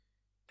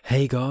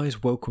Hey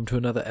guys, welcome to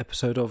another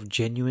episode of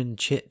Genuine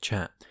Chit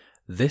Chat.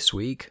 This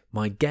week,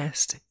 my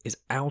guest is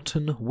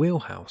Alton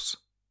Wheelhouse.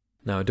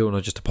 Now, I do want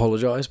to just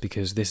apologise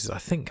because this is, I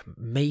think,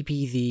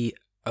 maybe the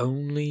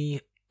only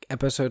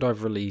episode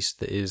I've released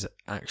that is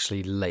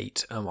actually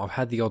late. I've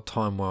had the odd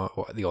time I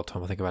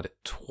think about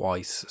it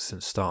twice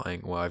since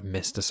starting, where I've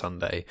missed a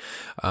Sunday.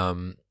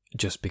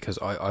 Just because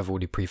I've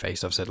already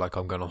prefaced, I've said like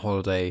I'm going on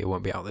holiday, it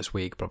won't be out this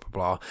week, blah blah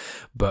blah.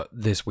 But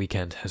this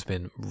weekend has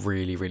been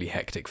really, really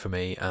hectic for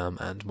me,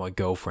 and my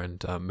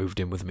girlfriend moved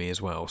in with me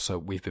as well, so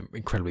we've been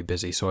incredibly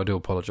busy. So I do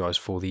apologise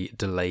for the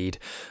delayed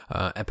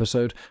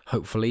episode.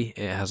 Hopefully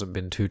it hasn't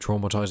been too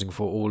traumatising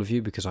for all of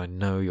you, because I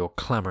know you're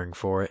clamouring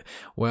for it.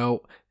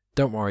 Well,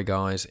 don't worry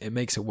guys, it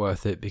makes it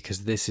worth it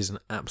because this is an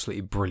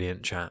absolutely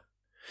brilliant chat.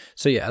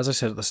 So yeah, as I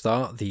said at the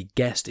start, the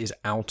guest is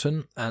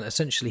Alton, and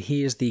essentially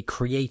he is the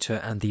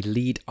creator and the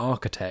lead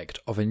architect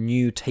of a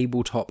new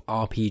tabletop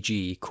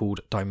RPG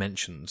called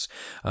Dimensions.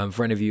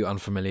 For any of you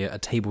unfamiliar, a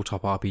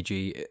tabletop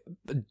RPG,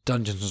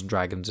 Dungeons &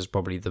 Dragons is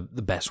probably the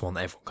best one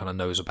that everyone kind of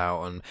knows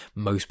about and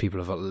most people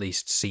have at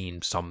least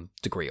seen some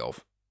degree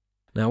of.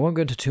 Now, I won't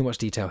go into too much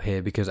detail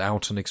here because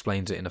Alton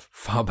explains it in a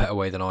far better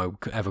way than I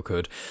ever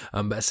could,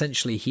 but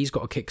essentially he's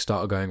got a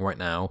Kickstarter going right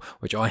now,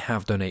 which I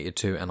have donated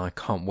to, and I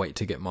can't wait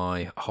to get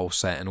my whole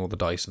set and all the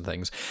dice and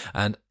things,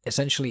 and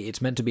essentially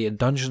it's meant to be a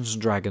Dungeons &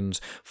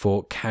 Dragons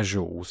for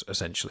casuals,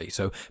 essentially,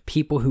 so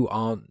people who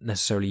aren't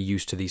necessarily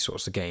used to these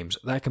sorts of games.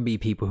 That can be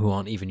people who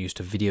aren't even used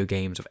to video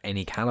games of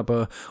any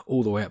caliber,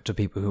 all the way up to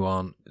people who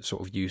aren't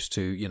sort of used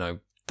to,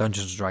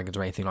 Dungeons & Dragons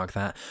or anything like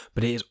that,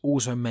 but it is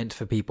also meant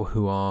for people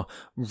who are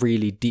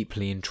really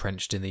deeply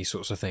entrenched in these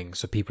sorts of things.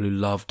 So people who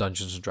love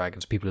Dungeons &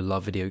 Dragons, people who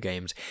love video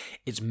games.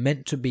 It's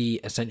meant to be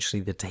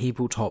essentially the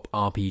tabletop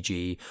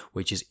RPG,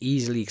 which is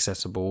easily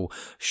accessible,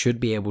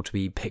 should be able to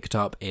be picked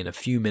up in a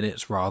few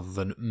minutes rather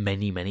than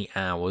many, many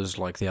hours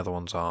like the other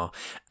ones are,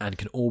 and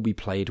can all be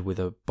played with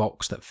a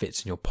box that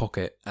fits in your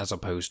pocket as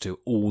opposed to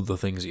all the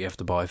things that you have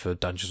to buy for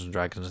Dungeons &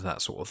 Dragons and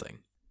that sort of thing.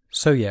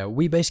 So yeah,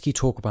 we basically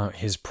talk about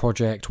his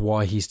project,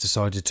 why he's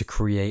decided to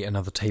create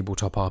another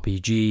tabletop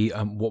RPG,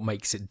 what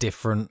makes it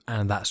different,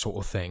 and that sort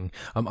of thing.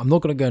 I'm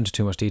not going to go into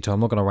too much detail, I'm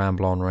not going to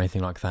ramble on or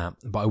anything like that,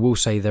 but I will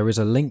say there is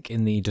a link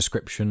in the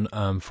description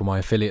for my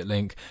affiliate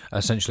link.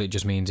 Essentially, it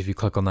just means if you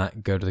click on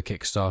that, go to the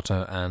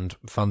Kickstarter and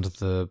fund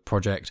the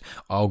project,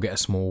 I'll get a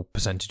small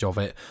percentage of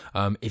it.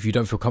 If you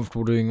don't feel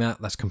comfortable doing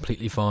that, that's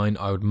completely fine.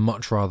 I would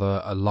much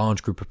rather a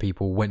large group of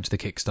people went to the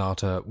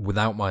Kickstarter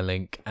without my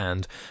link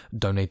and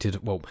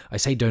donated, well, I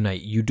say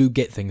donate, you do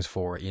get things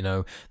for it,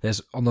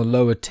 there's on the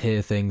lower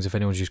tier things, if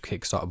anyone's used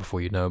Kickstarter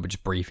before, but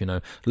just brief,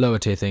 lower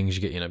tier things,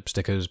 you get,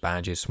 stickers,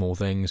 badges, small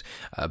things,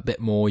 a bit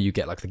more, you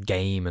get like the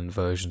game and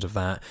versions of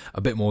that,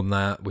 a bit more than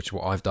that, which is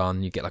what I've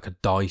done, you get like a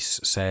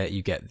dice set,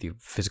 you get the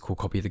physical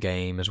copy of the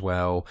game as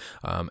well,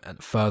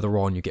 and further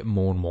on, you get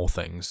more and more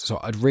things, so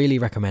I'd really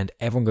recommend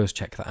everyone goes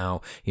check that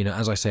out,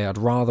 as I say, I'd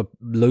rather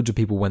loads of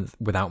people went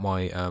without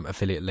my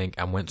affiliate link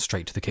and went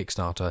straight to the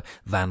Kickstarter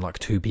than like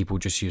two people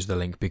just use the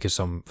link because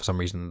for some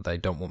reason they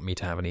don't want me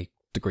to have any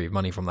degree of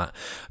money from that,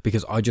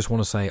 because I just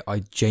want to say I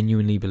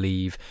genuinely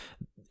believe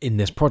in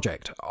this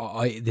project.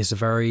 This is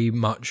very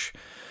much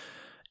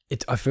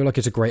I feel like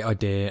it's a great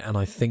idea, and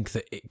I think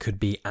that it could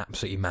be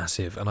absolutely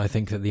massive, and I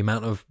think that the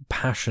amount of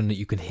passion that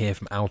you can hear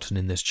from Alton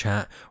in this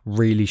chat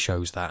really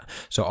shows that.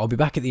 So I'll be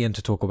back at the end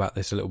to talk about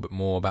this a little bit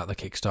more about the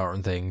Kickstarter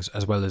and things,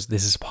 as well as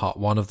this is part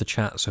 1 of the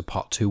chat, so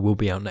part 2 will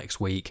be out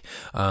next week.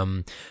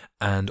 And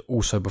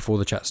also before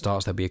the chat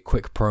starts, there'll be a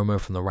quick promo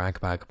from the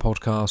Ragbag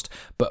podcast,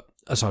 but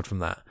aside from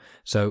that,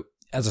 so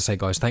as I say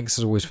guys, thanks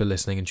as always for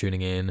listening and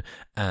tuning in,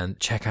 and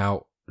check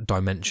out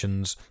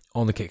Dimensions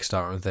on the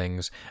Kickstarter and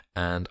things,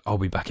 and I'll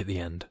be back at the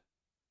end.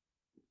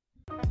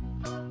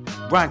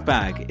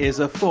 Ragbag is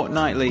a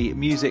fortnightly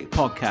music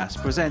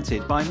podcast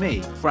presented by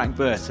me, Frank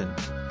Burton.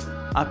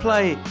 I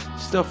play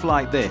stuff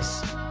like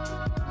this.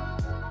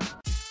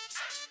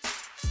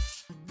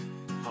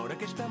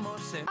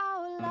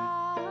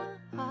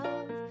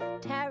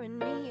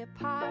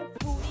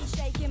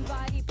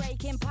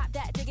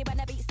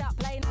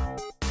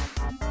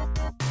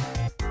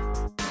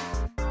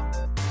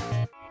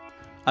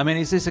 I mean,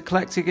 is this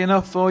eclectic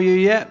enough for you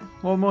yet?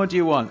 What more do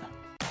you want?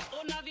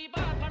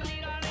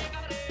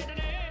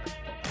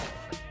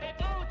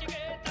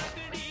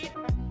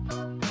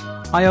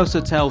 I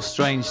also tell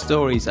strange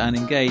stories and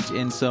engage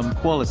in some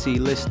quality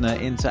listener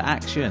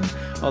interaction,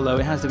 although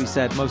it has to be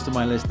said most of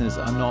my listeners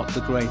are not the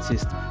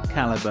greatest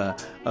calibre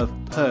of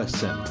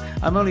person.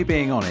 I'm only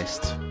being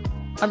honest.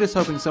 I'm just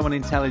hoping someone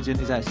intelligent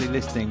is actually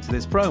listening to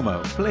this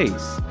promo.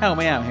 Please, help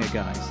me out here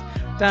guys.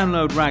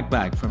 Download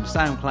Ragbag from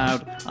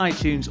SoundCloud,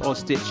 iTunes or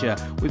Stitcher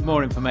with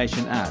more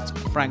information at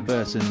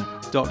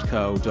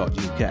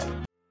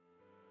frankburton.co.uk.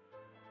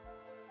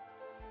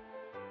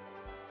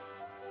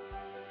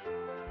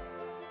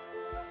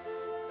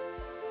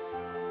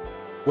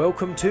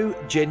 Welcome to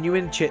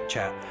Genuine Chit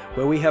Chat,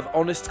 where we have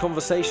honest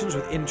conversations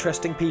with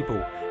interesting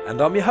people,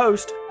 and I'm your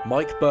host,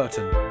 Mike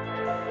Burton.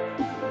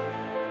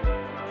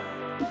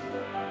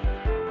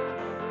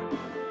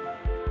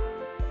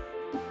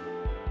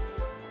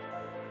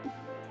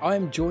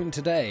 I'm joined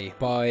today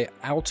by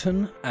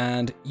Alton,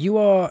 and you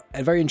are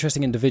a very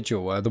interesting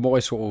individual. The more I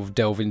sort of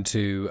delve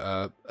into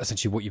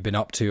essentially what you've been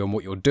up to and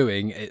what you're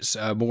doing, it's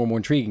more and more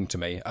intriguing to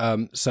me.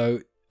 So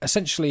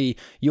essentially,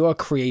 you are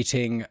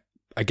creating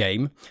a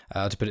game,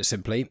 to put it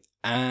simply,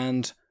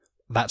 and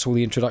that's all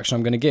the introduction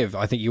I'm going to give.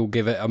 I think you'll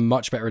give it a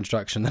much better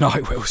introduction than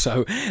I will,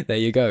 so there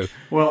you go.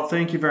 Well,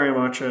 thank you very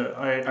much.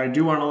 I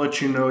do want to let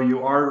you know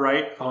you are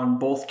right on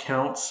both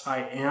counts. I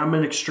am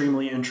an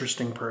extremely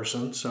interesting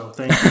person, so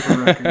thank you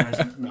for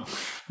recognizing No.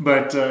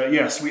 But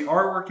yes, we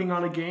are working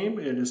on a game.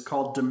 It is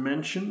called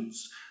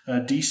Dimensions, a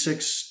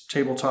D6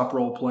 tabletop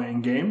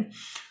role-playing game.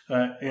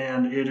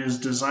 And it is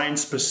designed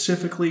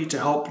specifically to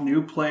help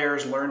new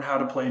players learn how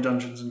to play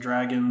Dungeons &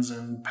 Dragons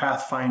and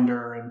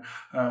Pathfinder and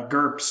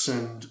GURPS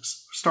and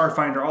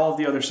Starfinder, all of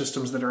the other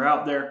systems that are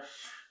out there,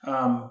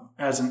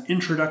 as an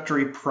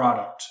introductory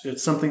product.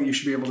 It's something that you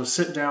should be able to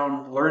sit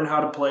down, learn how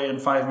to play in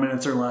 5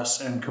 minutes or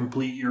less, and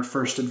complete your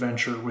first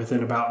adventure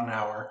within about an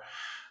hour.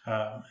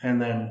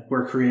 And then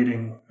we're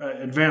creating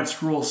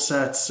advanced rule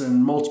sets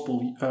and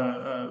multiple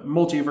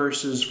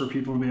multiverses for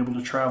people to be able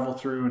to travel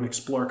through and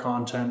explore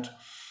content.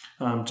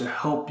 To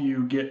help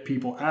you get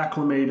people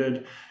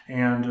acclimated,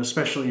 and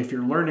especially if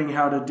you're learning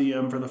how to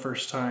DM for the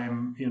first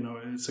time,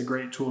 it's a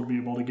great tool to be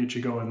able to get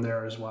you going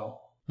there as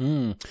well.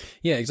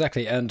 Yeah,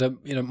 exactly. And,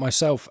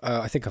 myself,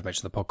 I think I've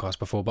mentioned the podcast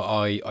before, but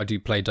I do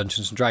play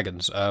Dungeons &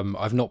 Dragons.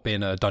 I've not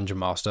been a dungeon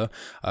master,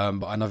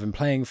 and I've been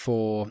playing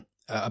for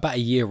about a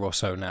year or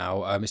so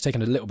now. It's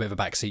taken a little bit of a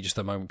backseat just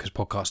at the moment because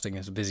podcasting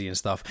is busy and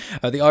stuff.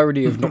 The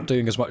irony of not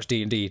doing as much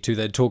D&D to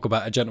then talk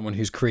about a gentleman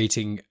who's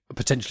creating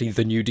potentially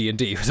the new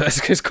D&D.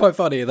 It's quite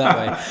funny that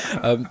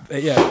way.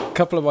 Yeah, a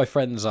couple of my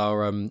friends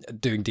are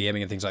doing DMing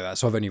and things like that,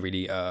 so I've only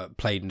really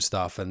played and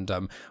stuff. And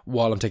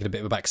while I'm taking a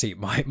bit of a backseat,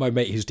 my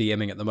mate who's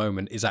DMing at the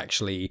moment is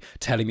actually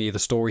telling me the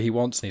story he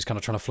wants, and he's kind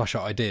of trying to flush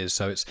out ideas.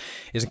 So it's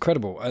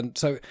incredible. And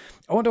so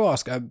I want to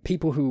ask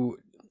people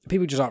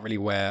just aren't really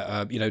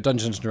aware,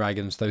 Dungeons &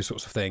 Dragons, those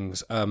sorts of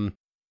things.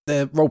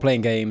 They're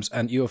role-playing games,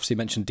 and you obviously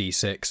mentioned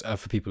D6.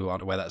 For people who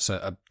aren't aware, that's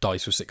a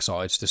dice with 6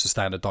 sides, just a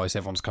standard dice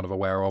everyone's kind of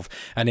aware of.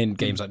 And in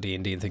games like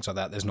D&D and things like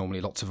that, there's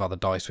normally lots of other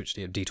dice, which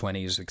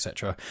D20s,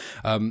 etc.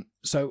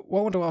 So what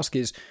I want to ask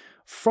is,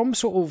 from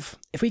sort of,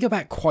 if we go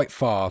back quite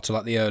far to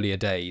like the earlier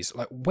days,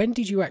 like when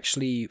did you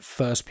actually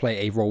first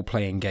play a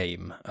role-playing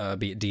game,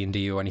 be it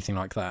D&D or anything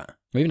like that?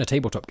 Or even a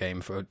tabletop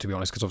game, to be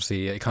honest, because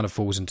obviously it kind of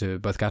falls into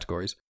both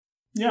categories.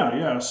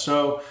 Yeah.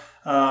 So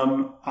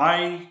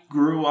I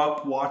grew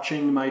up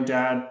watching my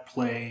dad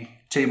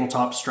play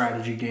tabletop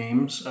strategy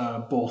games,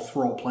 both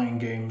role-playing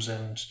games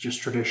and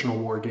just traditional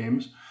war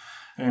games.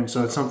 And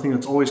so it's something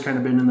that's always kind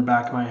of been in the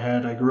back of my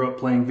head. I grew up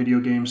playing video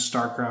games,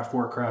 StarCraft,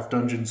 Warcraft,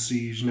 Dungeon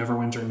Siege,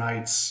 Neverwinter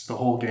Nights, the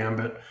whole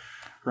gambit,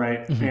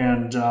 right? Mm-hmm.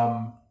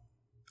 And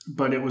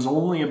but it was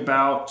only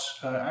about,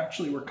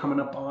 actually we're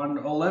coming up on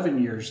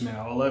 11 years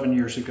now. 11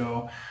 years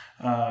ago,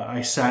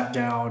 I sat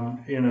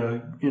down in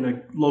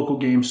a local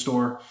game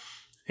store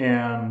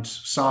and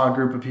saw a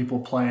group of people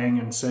playing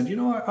and said,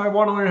 I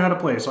want to learn how to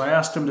play. So I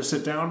asked them to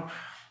sit down.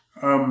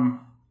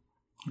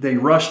 They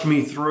rushed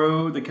me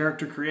through the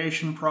character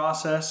creation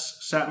process,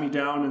 sat me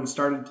down, and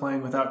started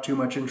playing without too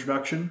much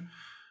introduction.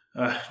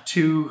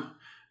 Two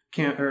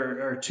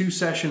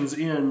sessions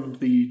in,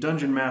 the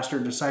dungeon master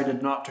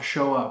decided not to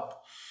show up.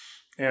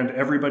 And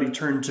everybody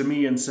turned to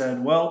me and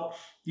said, well,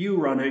 you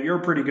run it. You're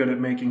pretty good at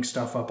making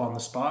stuff up on the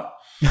spot.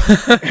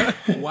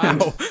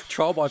 Wow.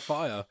 Trial by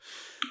fire.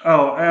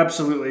 Oh,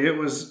 absolutely. It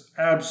was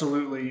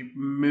absolutely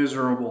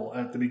miserable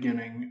at the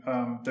beginning.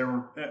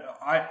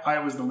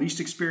 I was the least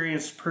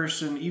experienced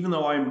person, even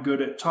though I'm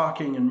good at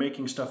talking and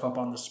making stuff up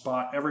on the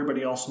spot.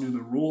 Everybody else knew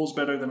the rules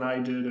better than I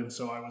did. And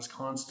so I was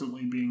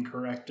constantly being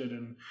corrected,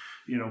 and,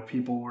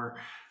 people were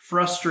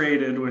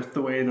frustrated with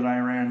the way that I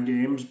ran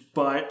games,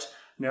 but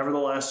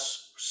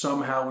nevertheless,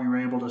 somehow we were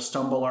able to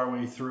stumble our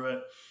way through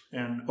it.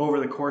 And over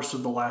the course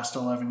of the last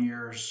 11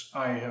 years,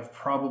 I have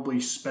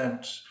probably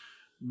spent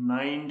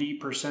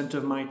 90%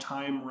 of my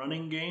time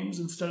running games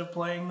instead of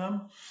playing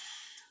them.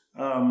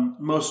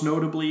 Most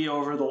notably,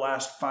 over the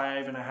last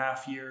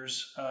 5.5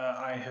 years,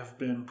 I have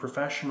been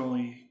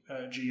professionally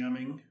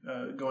GMing,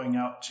 going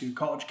out to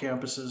college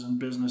campuses and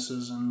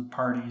businesses and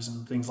parties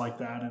and things like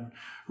that, and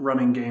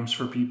running games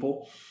for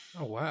people.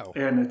 Oh, wow.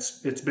 And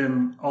it's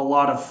been a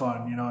lot of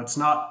fun. It's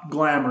not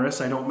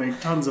glamorous. I don't make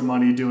tons of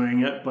money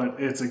doing it, but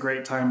it's a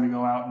great time to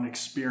go out and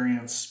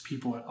experience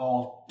people at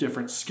all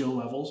different skill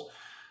levels.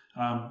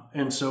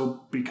 And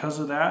so because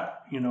of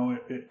that,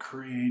 it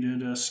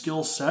created a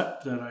skill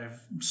set that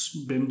I've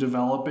been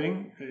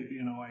developing.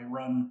 I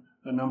run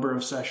a number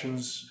of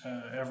sessions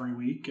every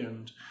week,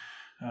 and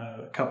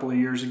a couple of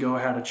years ago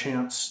I had a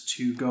chance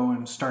to go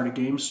and start a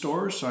game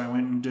store. So I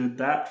went and did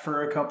that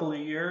for a couple of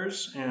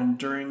years. And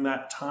during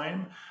that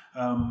time,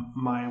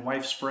 my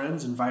wife's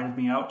friends invited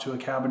me out to a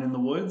cabin in the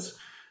woods.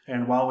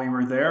 And while we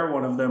were there,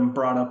 one of them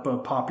brought up a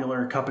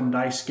popular cup and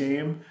dice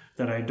game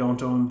that I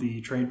don't own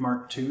the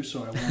trademark to,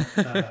 so I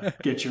won't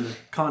get your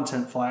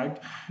content flagged.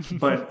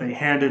 But they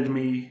handed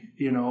me,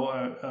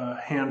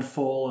 a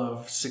handful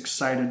of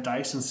 6-sided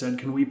dice and said,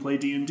 "Can we play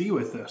D&D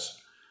with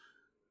this?"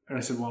 And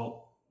I said,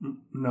 "Well,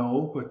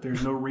 no, but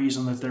there's no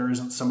reason that there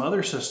isn't some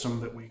other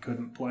system that we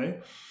couldn't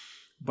play."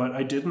 But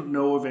I didn't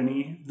know of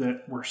any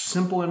that were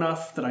simple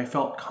enough that I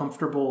felt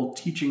comfortable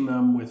teaching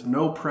them with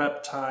no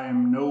prep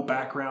time, no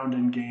background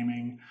in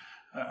gaming.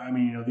 I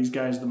mean, these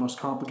guys, the most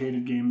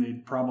complicated game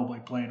they'd probably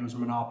played was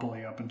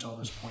Monopoly up until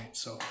this point.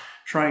 So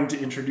trying to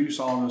introduce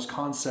all those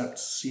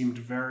concepts seemed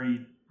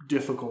very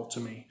difficult to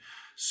me.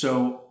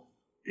 So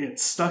it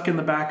stuck in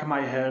the back of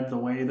my head the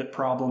way that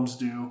problems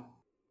do.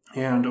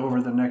 And over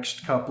the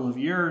next couple of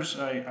years,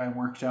 I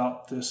worked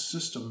out this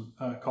system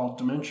called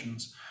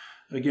Dimensions.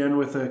 Again,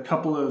 with a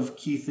couple of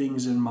key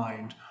things in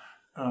mind.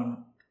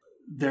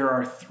 There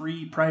are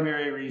 3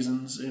 primary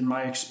reasons in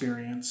my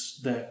experience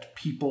that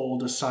people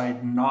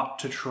decide not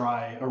to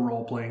try a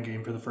role-playing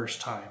game for the first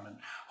time. And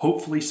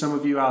hopefully some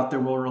of you out there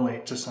will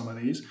relate to some of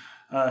these.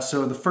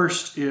 So the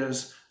first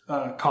is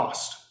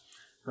cost,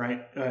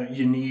 right?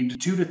 You need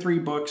 2 to 3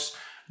 books,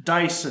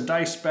 dice, a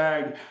dice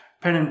bag,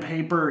 pen and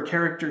paper,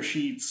 character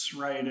sheets,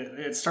 right?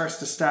 It starts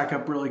to stack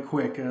up really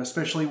quick,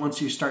 especially once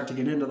you start to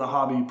get into the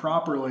hobby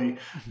properly.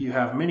 You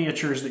have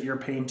miniatures that you're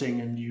painting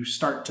and you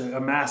start to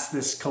amass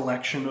this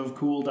collection of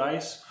cool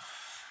dice,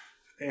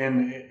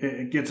 and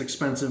it gets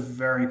expensive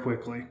very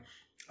quickly.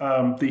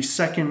 The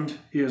second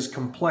is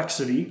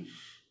complexity.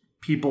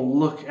 People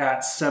look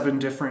at 7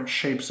 different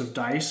shapes of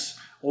dice,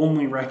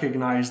 only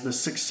recognize the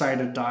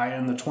 6-sided die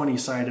and the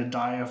 20-sided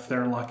die if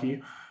they're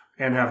lucky,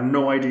 and have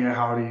no idea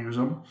how to use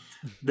them.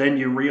 Then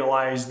you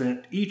realize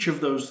that each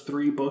of those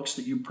 3 books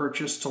that you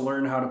purchased to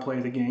learn how to play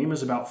the game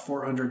is about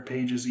 400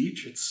 pages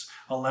each. It's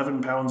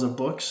 11 pounds of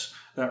books.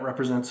 That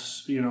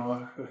represents,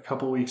 a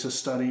couple weeks of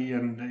study.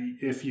 And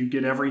if you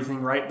get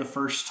everything right the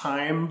first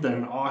time,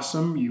 then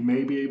awesome. You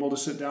may be able to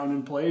sit down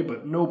and play,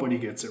 but nobody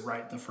gets it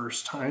right the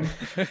first time.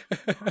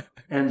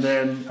 And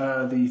then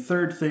the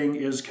third thing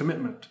is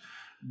commitment.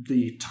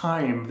 The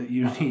time that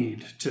you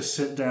need to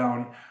sit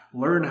down,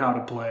 learn how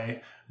to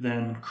play,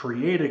 then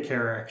create a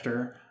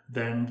character,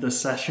 then the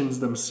sessions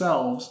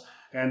themselves,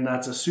 and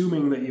that's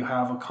assuming that you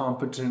have a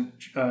competent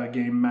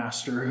game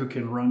master who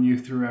can run you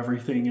through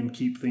everything and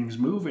keep things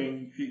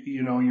moving.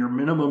 Your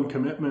minimum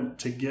commitment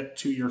to get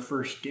to your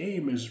first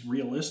game is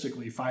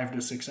realistically 5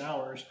 to 6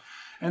 hours,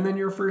 and then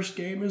your first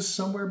game is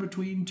somewhere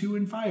between 2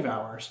 and 5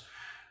 hours.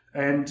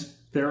 And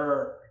there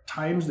are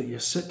times that you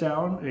sit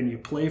down and you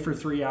play for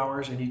 3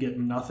 hours and you get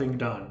nothing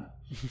done.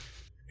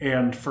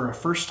 And for a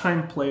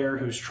first-time player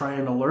who's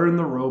trying to learn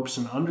the ropes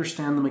and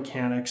understand the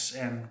mechanics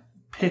and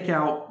pick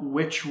out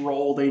which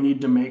roll they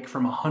need to make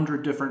from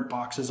 100 different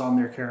boxes on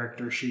their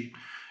character sheet,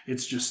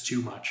 it's just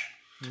too much.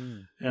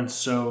 And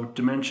so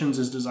Dimensions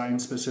is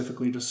designed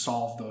specifically to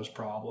solve those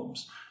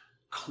problems.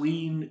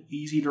 Clean,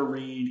 easy to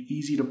read,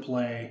 easy to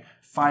play,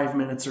 5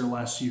 minutes or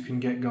less you can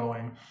get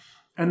going.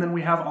 And then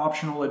we have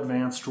optional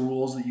advanced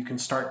rules that you can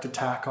start to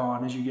tack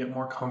on as you get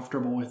more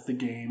comfortable with the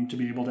game to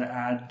be able to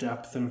add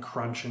depth and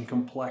crunch and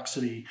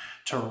complexity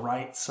to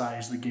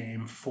right-size the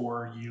game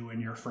for you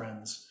and your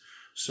friends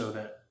so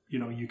that,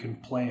 you can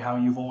play how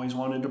you've always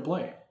wanted to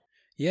play.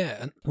 Yeah,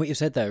 and what you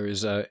said there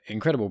is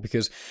incredible,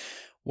 because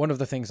one of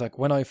the things, like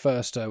when I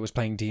first was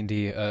playing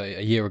D&D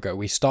a year ago,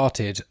 we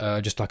started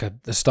just like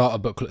the starter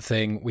booklet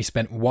thing. We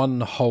spent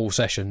one whole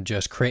session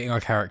just creating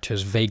our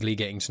characters, vaguely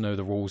getting to know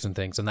the rules and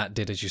things. And that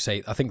did, as you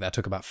say, I think that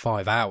took about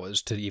 5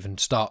 hours to even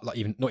start, not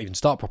even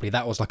start properly.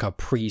 That was like a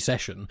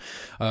pre-session.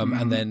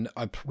 And then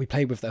we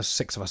played with, there was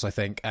 6 of us, I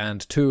think,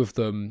 and 2 of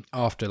them,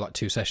 after like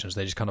 2 sessions,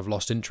 they just kind of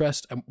lost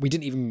interest. And we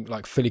didn't even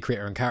like fully create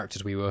our own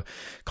characters. We were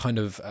kind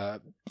of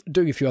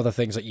doing a few other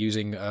things, like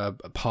using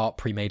part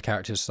pre-made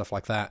characters, stuff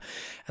like that.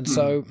 And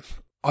so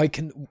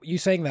you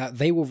saying that,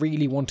 they were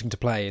really wanting to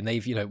play, and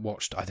they've,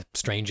 watched either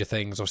Stranger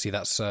Things, obviously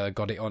that's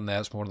got it on there.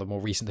 It's one of the more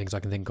recent things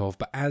I can think of.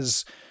 But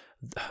as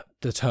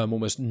the term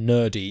almost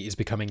nerdy is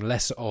becoming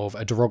less of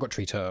a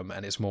derogatory term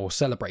and it's more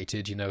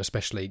celebrated,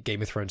 especially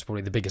Game of Thrones,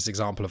 probably the biggest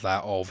example of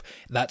that,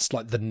 that's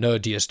like the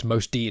nerdiest,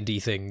 most D&D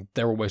thing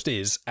there almost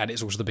is. And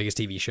it's also the biggest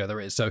TV show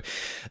there is. So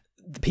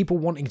the people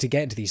wanting to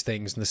get into these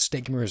things, and the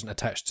stigma isn't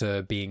attached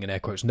to being, in air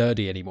quotes,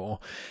 nerdy anymore.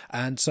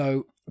 And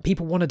so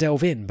people want to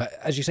delve in, but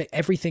as you say,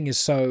 everything is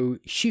so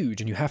huge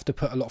and you have to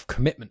put a lot of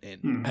commitment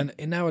in. And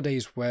in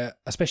nowadays, where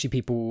especially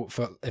people,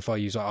 if I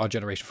use our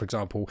generation, for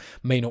example,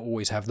 may not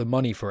always have the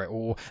money for it,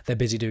 or they're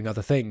busy doing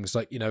other things.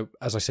 Like,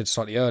 as I said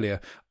slightly earlier,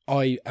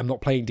 I am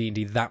not playing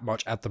D&D that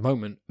much at the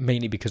moment,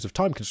 mainly because of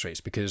time constraints,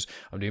 because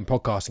I'm doing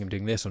podcasting, I'm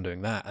doing this, I'm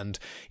doing that. And,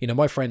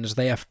 my friends,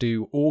 they have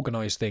to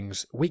organize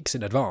things weeks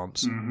in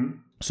advance.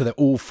 So they're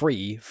all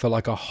free for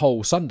like a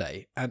whole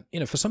Sunday. And,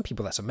 for some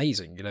people, that's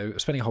amazing.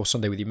 Spending a whole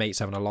Sunday with your mates,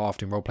 having a laugh,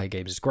 doing roleplay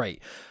games is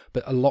great.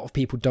 But a lot of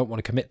people don't want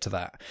to commit to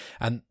that.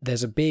 And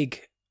there's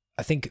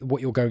I think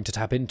what you're going to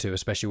tap into,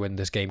 especially when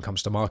this game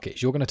comes to market,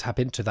 is you're going to tap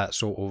into that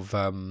sort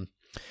of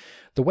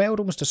the way I would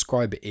almost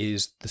describe it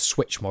is the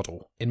Switch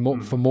model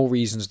for more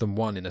reasons than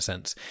one, in a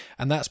sense.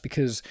 And that's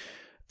because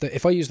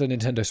if I use the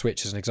Nintendo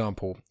Switch as an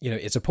example,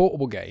 it's a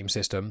portable game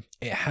system.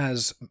 It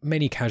has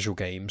many casual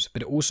games,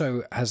 but it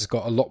also has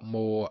got a lot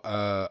more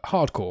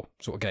hardcore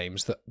sort of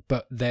games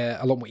but they're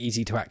a lot more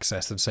easy to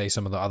access than, say,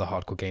 some of the other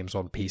hardcore games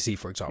on PC,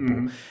 for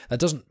example. That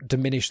doesn't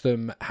diminish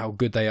them how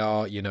good they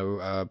are.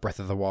 Breath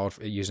of the Wild,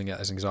 using it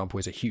as an example,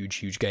 is a huge,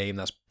 huge game.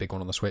 That's a big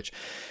one on the Switch.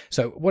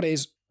 So what it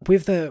is,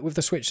 with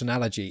the Switch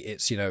analogy,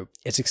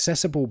 it's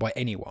accessible by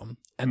anyone,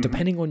 and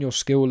depending on your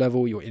skill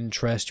level, your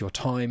interest, your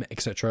time,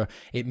 etc.,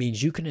 it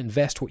means you can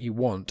invest what you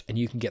want and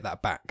you can get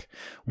that back.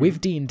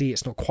 With D&D,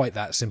 it's not quite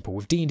that simple.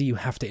 With D&D, you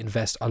have to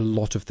invest a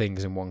lot of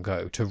things in one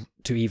go to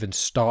even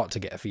start to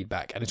get a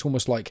feedback, and it's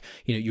almost like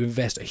you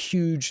invest a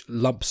huge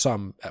lump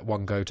sum at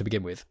one go to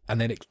begin with,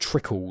 and then it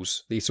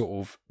trickles the sort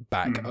of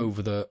back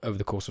over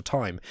the course of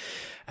time.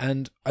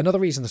 And another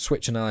reason the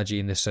Switch analogy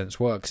in this sense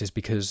works is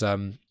because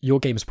your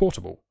game is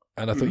portable.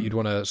 And I thought you'd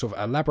want to sort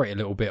of elaborate a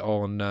little bit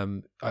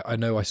on. I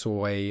know I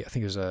saw I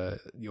think it was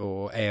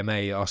your AMA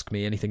Ask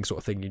Me Anything sort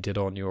of thing you did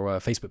on your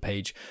Facebook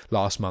page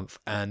last month,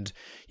 and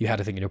you had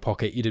a thing in your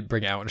pocket. You didn't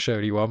bring it out and show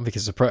anyone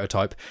because it's a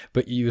prototype,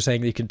 but you were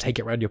saying that you can take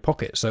it around your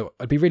pocket. So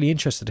I'd be really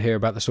interested to hear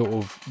about the sort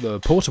of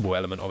the portable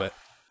element of it.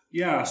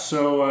 Yeah,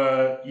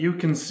 so you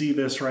can see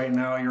this right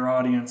now. Your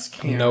audience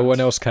can't. No one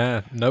else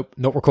can. Nope,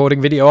 not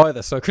recording video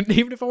either, so I couldn't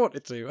even if I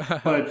wanted to.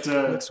 But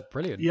it looks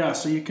brilliant. Yeah,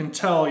 so you can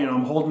tell,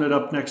 I'm holding it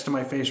up next to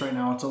my face right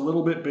now. It's a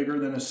little bit bigger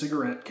than a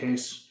cigarette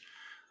case.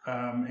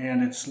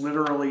 And it's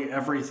literally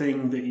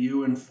everything that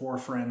you and 4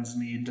 friends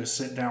need to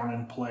sit down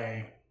and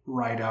play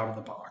right out of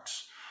the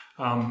box.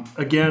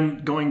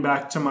 Again, going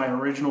back to my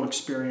original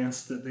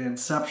experience, the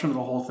inception of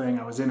the whole thing,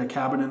 I was in a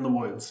cabin in the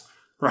woods.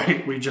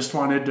 Right? We just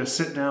wanted to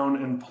sit down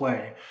and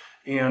play.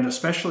 And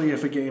especially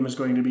if a game is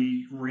going to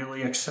be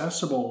really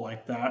accessible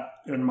like that,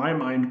 in my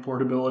mind,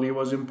 portability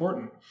was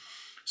important.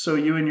 So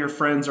you and your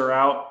friends are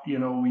out,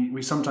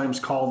 we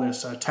sometimes call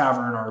this a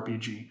tavern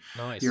RPG.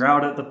 Nice. You're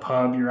out at the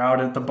pub, you're out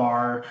at the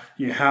bar,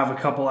 you have a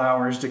couple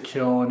hours to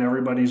kill and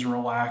everybody's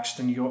relaxed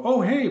and you go,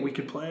 oh, hey, we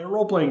could play a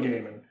role-playing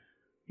game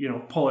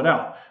and, pull it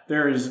out.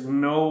 There is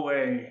no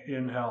way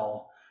in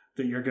hell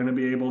that you're going to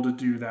be able to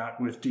do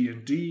that with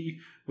D&D,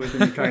 with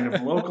any kind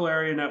of local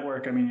area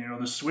network. I mean,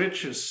 the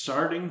Switch is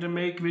starting to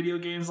make video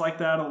games like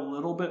that a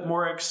little bit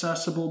more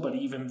accessible, but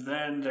even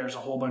then there's a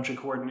whole bunch of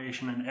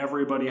coordination and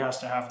everybody has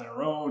to have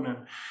their own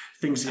and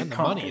things get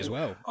complicated. Money as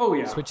well. Oh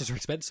yeah. Switches are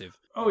expensive.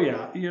 Oh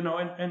yeah.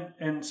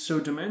 And so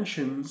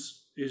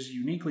Dimensions is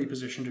uniquely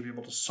positioned to be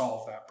able to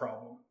solve that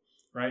problem,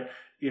 right?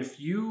 If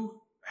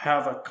you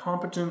have a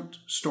competent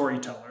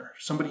storyteller,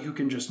 somebody who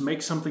can just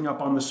make something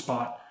up on the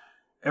spot,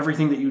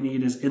 everything that you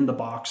need is in the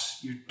box.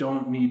 You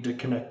don't need to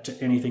connect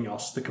to anything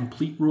else. The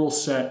complete rule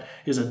set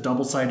is a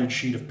double-sided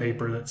sheet of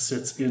paper that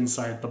sits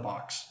inside the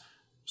box.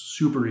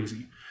 Super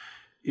easy.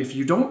 If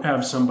you don't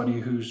have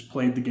somebody who's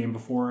played the game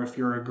before, if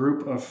you're a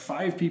group of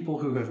 5 people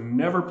who have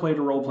never played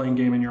a role-playing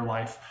game in your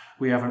life,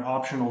 we have an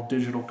optional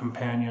digital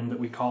companion that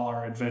we call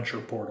our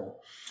adventure portal.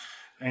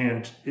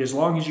 And as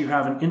long as you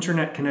have an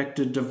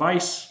internet-connected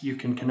device, you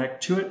can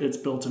connect to it. It's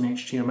built in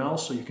HTML,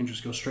 so you can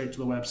just go straight to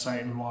the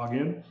website and log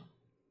in.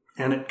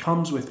 And it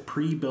comes with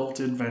pre-built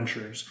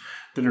adventures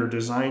that are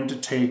designed to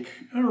take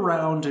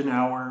around an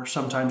hour,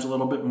 sometimes a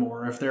little bit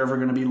more. If they're ever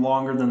going to be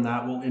longer than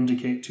that, we'll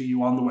indicate to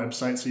you on the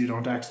website so you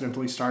don't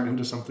accidentally start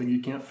into something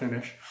you can't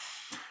finish.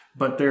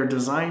 But they're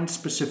designed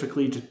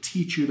specifically to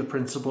teach you the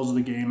principles of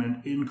the game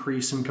and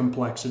increase in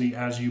complexity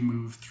as you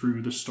move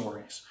through the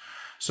stories.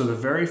 So the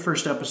very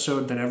first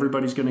episode that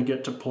everybody's going to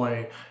get to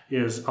play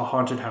is a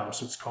haunted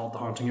house. It's called The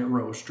Haunting at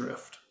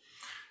Rosedrift.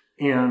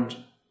 And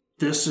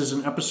this is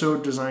an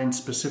episode designed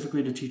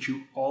specifically to teach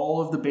you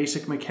all of the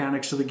basic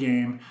mechanics of the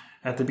game.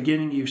 At the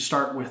beginning, you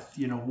start with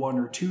 1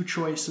 or 2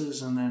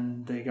 choices, and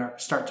then they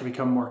start to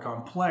become more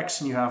complex,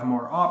 and you have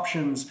more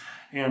options.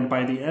 And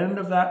by the end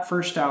of that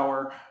first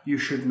hour, you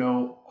should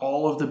know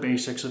all of the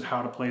basics of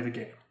how to play the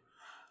game.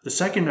 The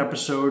second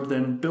episode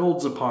then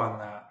builds upon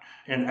that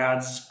and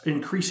adds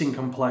increasing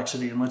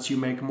complexity and lets you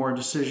make more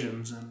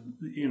decisions. And,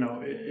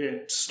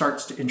 it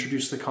starts to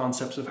introduce the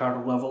concepts of how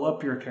to level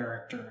up your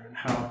character and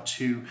how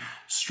to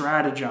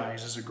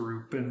strategize as a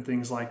group and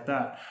things like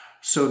that.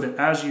 So that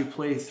as you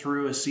play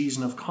through a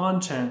season of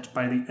content,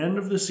 by the end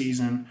of the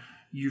season,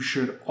 you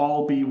should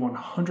all be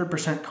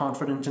 100%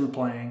 confident in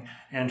playing,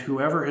 and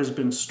whoever has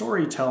been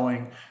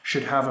storytelling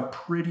should have a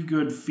pretty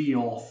good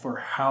feel for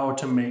how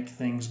to make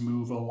things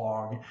move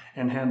along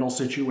and handle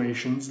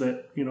situations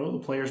that,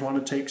 the players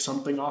want to take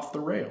something off the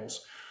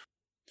rails.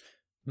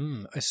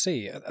 I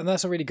see. And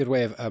that's a really good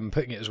way of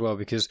putting it as well,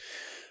 because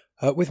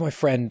with my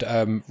friend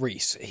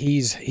Reese,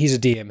 he's a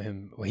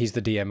DM. He's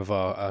the DM of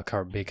our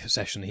current big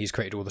session. He's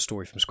created all the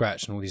story from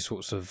scratch and all these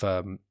sorts of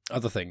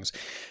other things.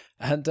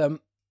 And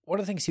one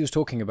of the things he was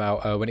talking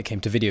about when it came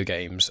to video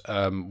games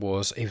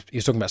was he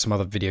was talking about some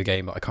other video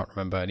game that I can't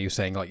remember, and he was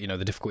saying, like, you know,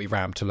 the difficulty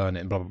ramp to learn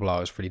it and blah blah blah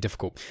was really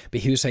difficult.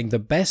 But he was saying the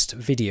best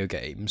video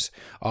games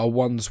are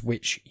ones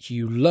which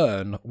you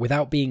learn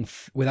without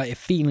it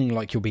feeling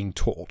like you're being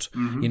taught.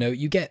 You know,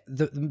 you get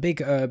the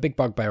big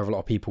bugbear of a lot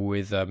of people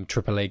with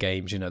AAA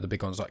games. You know, the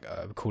big ones like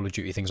Call of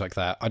Duty, things like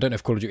that. I don't know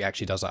if Call of Duty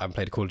actually does that. I haven't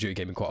played a Call of Duty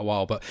game in quite a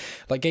while, but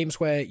like games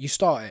where you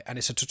start it and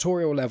it's a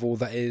tutorial level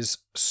that is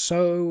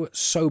so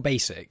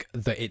basic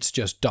that it's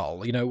just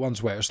dull. You know,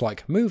 ones where it's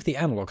like, move the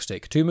analog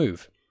stick to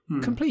move.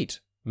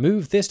 Complete.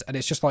 Move this, and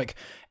it's just like,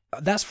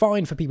 that's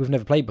fine for people who've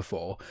never played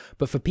before,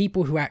 but for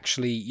people who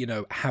actually, you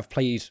know, have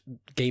played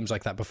games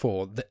like that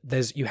before,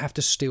 you have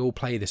to still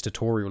play this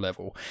tutorial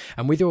level.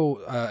 And with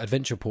your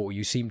adventure portal,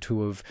 you seem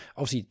to have,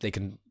 obviously they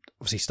can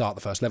start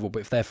the first level, but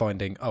if they're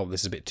finding, oh,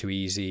 this is a bit too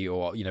easy,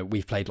 or, you know,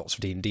 we've played lots of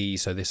D&D,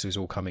 so this is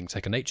all coming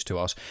second nature to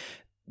us,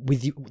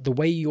 with the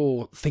way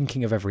you're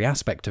thinking of every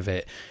aspect of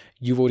it,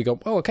 you've already gone,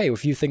 oh, okay, well,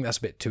 if you think that's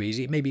a bit too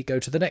easy, maybe go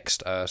to the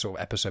next sort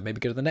of episode, maybe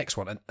go to the next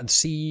one and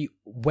see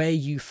where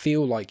you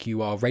feel like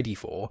you are ready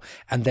for,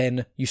 and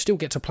then you still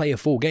get to play a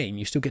full game,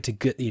 you still get to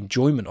get the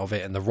enjoyment of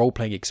it and the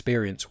role-playing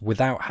experience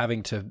without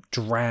having to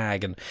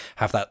drag and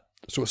have that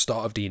sort of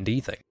start of D&D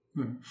thing.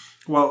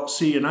 Well,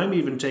 see, and I'm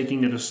even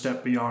taking it a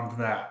step beyond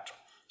that.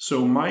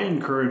 So my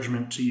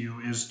encouragement to you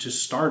is to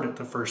start at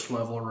the first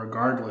level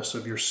regardless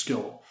of your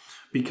skill.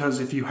 Because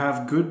if you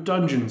have good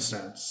dungeon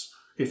sense,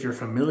 if you're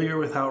familiar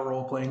with how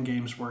role-playing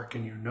games work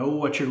and you know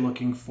what you're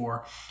looking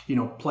for, you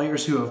know,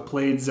 players who have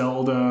played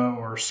Zelda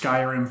or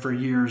Skyrim for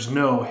years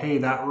know, hey,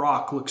 that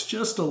rock looks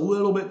just a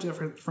little bit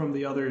different from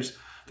the others.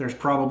 There's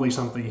probably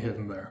something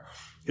hidden there.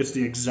 It's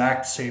the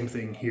exact same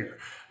thing here.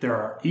 There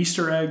are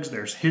Easter eggs,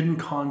 there's hidden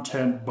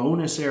content,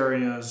 bonus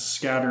areas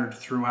scattered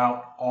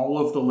throughout all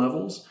of the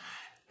levels,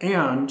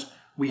 and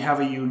we have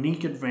a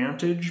unique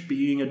advantage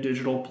being a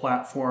digital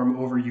platform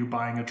over you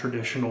buying a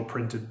traditional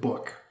printed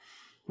book,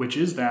 which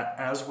is that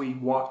as we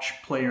watch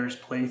players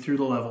play through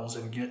the levels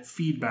and get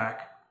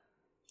feedback,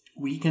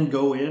 we can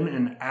go in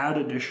and add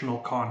additional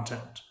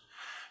content.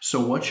 So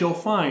what you'll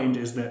find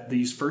is that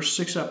these first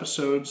 6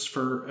 episodes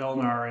for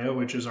Elnaria,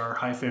 which is our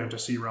high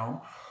fantasy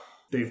realm,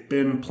 they've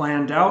been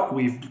planned out.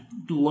 We've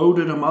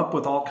loaded them up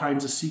with all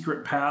kinds of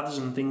secret paths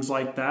and things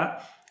like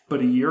that. But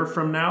a year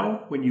from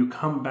now, when you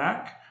come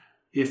back,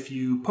 if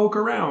you poke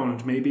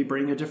around, maybe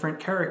bring a different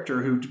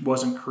character who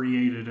wasn't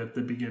created at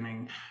the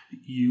beginning,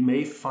 you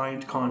may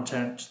find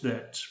content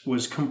that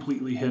was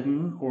completely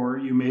hidden, or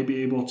you may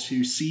be able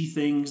to see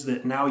things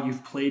that now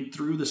you've played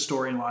through the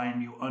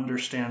storyline, you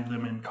understand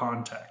them in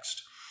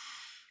context.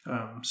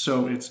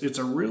 So it's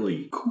a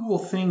really cool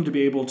thing to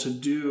be able to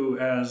do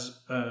as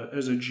a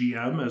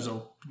GM, as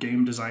a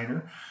game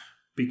designer,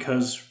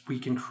 because we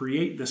can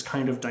create this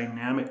kind of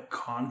dynamic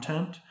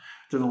content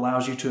that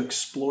allows you to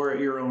explore at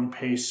your own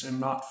pace and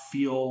not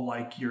feel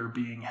like you're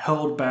being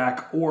held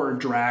back or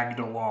dragged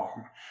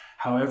along.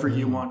 However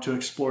you want to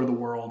explore the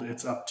world,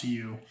 it's up to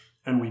you.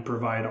 And we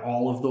provide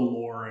all of the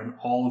lore and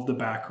all of the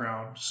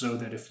background so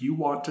that if you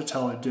want to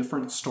tell a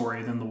different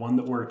story than the one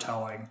that we're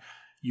telling,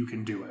 you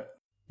can do it.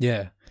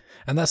 Yeah,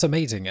 and that's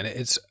amazing, and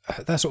it's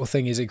that sort of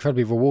thing is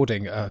incredibly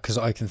rewarding, because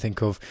I can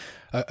think of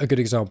a good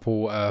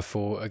example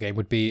for a game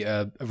would be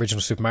original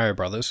Super Mario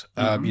Brothers.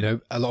 You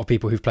know, a lot of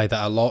people who've played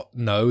that a lot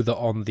know that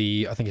on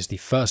the, I think it's the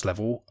first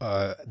level,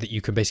 that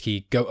you can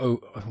basically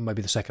go,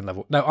 maybe the second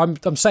level. No,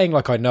 I'm saying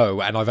like I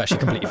know, and I've actually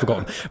completely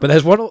forgotten. But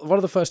there's one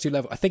of the first 2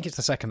 levels, I think it's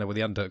the second level,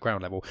 the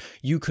underground level.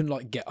 You can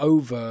like get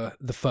over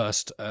the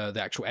first,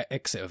 the actual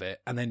exit of it,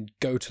 and then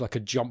go to like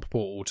a jump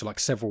portal to like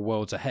several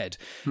worlds ahead.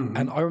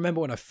 And I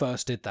remember when I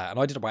first did that, and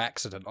I did it by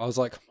accident, I was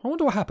like, I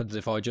wonder what happens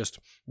if I just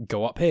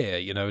go up here,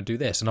 you know, and do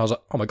this. And I was like,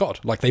 oh my god,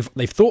 like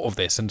they've thought of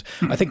this. And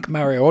I think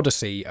Mario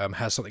Odyssey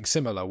has something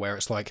similar, where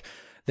it's like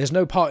there's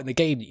no part in the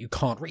game that you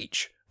can't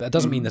reach. That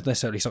doesn't mean there's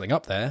necessarily something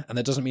up there, and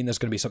that doesn't mean there's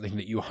going to be something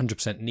that you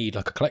 100% need,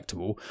 like a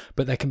collectible,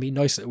 but there can be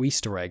nice little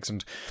Easter eggs.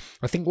 And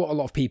I think what a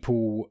lot of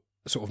people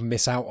sort of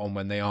miss out on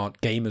when they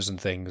aren't gamers and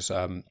things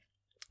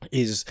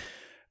is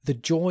the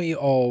joy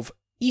of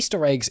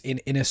Easter eggs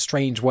in a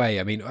strange way.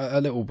 I mean,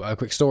 a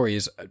quick story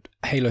is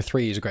Halo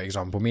 3 is a great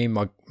example. Me and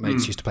my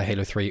mates used to play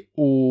Halo 3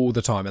 all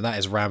the time, and that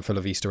is ram full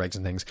of Easter eggs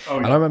and things. Oh,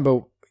 yeah. And I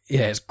remember,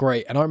 yeah, it's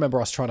great. And I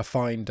remember us trying to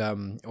find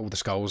all the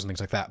skulls and things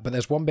like that. But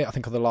there's one bit, I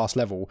think, on the last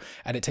level,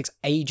 and it takes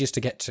ages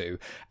to get to.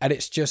 And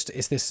it's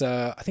this,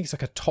 I think it's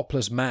like a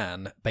topless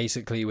man,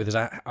 basically, with his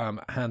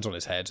hands on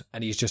his head.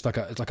 And he's just like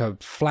a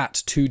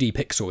flat 2D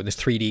pixel in this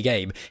 3D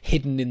game,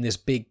 hidden in this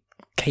big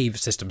cave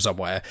system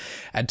somewhere,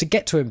 and to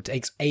get to him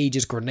takes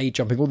ages, grenade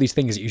jumping, all these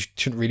things that you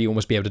shouldn't really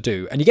almost be able to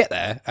do, and you get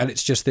there and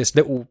it's just this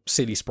little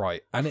silly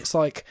sprite, and it's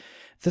like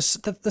the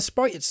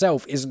sprite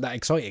itself isn't that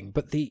exciting,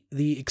 but the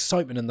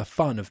excitement and the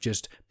fun of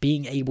just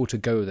being able to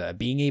go there,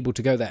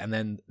 and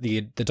then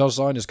the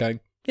designer's going,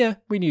 yeah,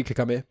 we knew you could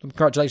come here.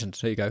 Congratulations.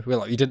 There you go. We're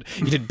like, you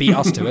didn't beat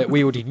us to it.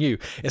 We already knew.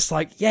 It's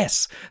like,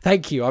 yes,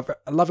 thank you.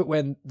 I love it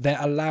when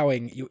they're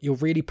allowing, you're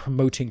really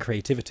promoting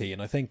creativity.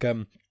 And I think,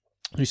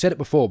 you said it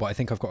before, but I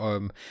think I've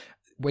got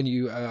when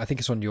you, I think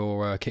it's on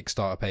your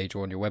Kickstarter page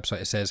or on your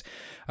website, it says,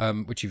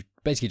 which you've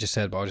basically just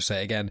said, but I'll just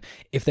say it again,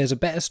 if there's a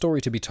better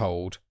story to be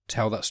told,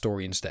 tell that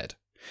story instead.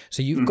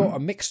 So you've got a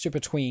mixture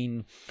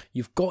between,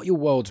 you've got your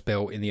worlds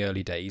built in the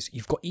early days,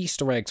 you've got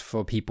Easter eggs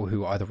for people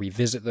who either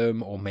revisit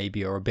them or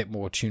maybe are a bit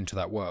more attuned to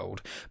that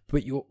world,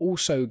 but you're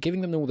also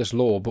giving them all this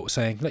lore, but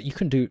saying, look, you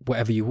can do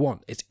whatever you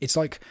want. It's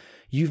like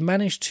you've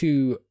managed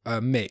to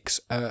mix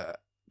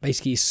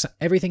basically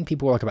everything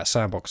people like about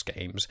sandbox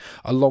games,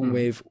 along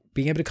with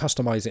being able to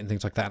customize it and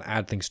things like that and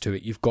add things to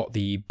it. You've got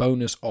the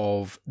bonus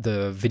of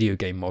the video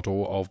game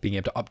model of being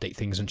able to update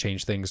things and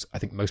change things. I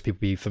think most people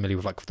be familiar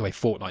with like the way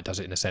Fortnite does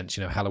it in a sense,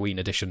 you know, Halloween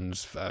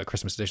editions,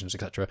 Christmas editions,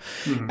 etc.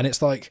 And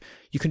it's like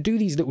you can do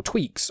these little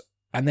tweaks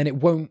and then it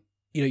won't,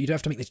 you know, you don't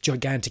have to make this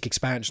gigantic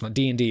expansion like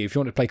D&D. If you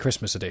want to play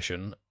Christmas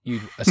edition,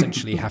 you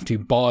essentially have to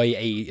buy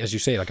as you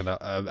say, like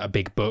a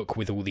big book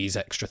with all these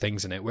extra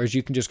things in it. Whereas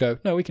you can just go,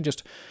 no, we can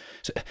just.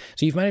 So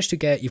you've managed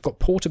to you've got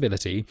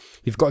portability,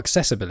 you've got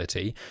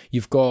accessibility,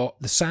 you've got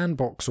the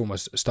sandbox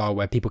almost style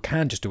where people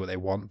can just do what they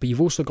want, but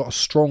you've also got a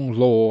strong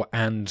lore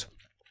and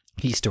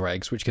Easter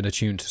eggs, which can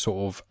attune to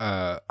sort of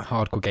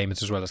hardcore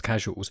gamers as well as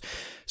casuals.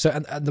 So,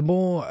 and the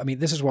more, I mean,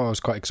 this is why I was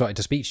quite excited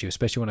to speak to you,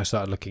 especially when I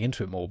started looking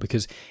into it more,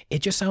 because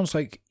it just sounds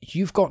like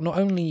you've got not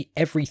only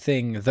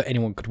everything that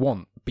anyone could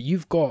want, but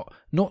you've got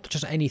not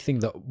just anything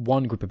that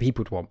one group of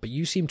people would want, but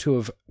you seem to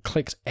have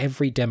clicked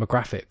every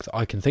demographic that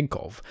I can think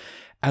of.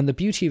 And the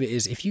beauty of it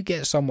is, if you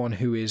get someone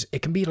who is,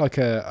 it can be like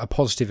a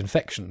positive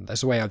infection.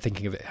 That's the way I'm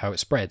thinking of it, how it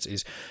spreads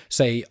is,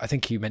 say, I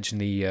think you mentioned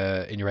the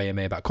in your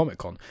AMA about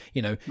Comic-Con,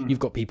 you know, you've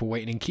got people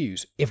waiting in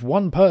queues. If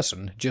one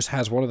person just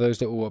has one of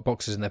those little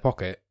boxes in their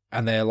pocket,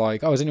 and they're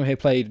like, oh, has anyone here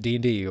played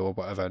D&D or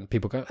whatever? And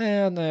people go,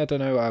 no, I don't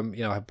know.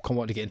 You know, I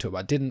wanted to get into it, but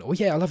I didn't. Or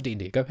yeah, I love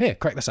D&D. Go, here,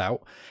 crack this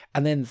out.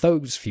 And then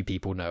those few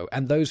people know,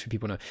 and those few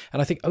people know.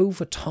 And I think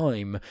over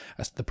time,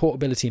 the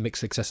portability,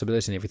 mixed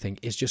accessibility and everything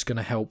is just going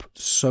to help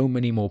so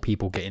many more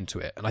people get into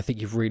it. And I think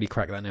you've really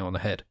cracked that nail on the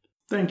head.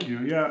 Thank you.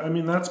 Yeah, I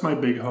mean, that's my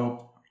big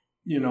hope.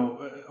 You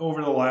know,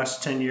 over the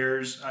last 10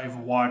 years, I've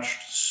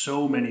watched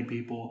so many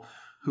people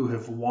who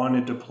have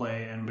wanted to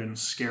play and been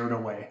scared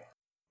away.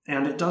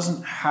 And it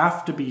doesn't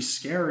have to be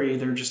scary.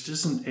 There just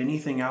isn't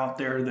anything out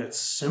there that's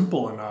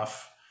simple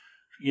enough.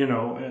 You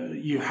know,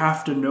 you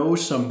have to know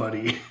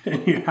somebody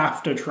and you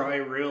have to try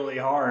really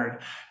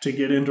hard to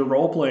get into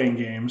role-playing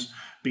games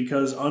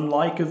because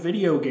unlike a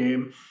video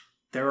game,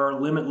 there are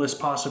limitless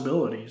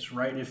possibilities,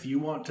 right? If you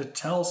want to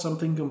tell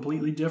something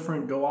completely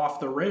different, go off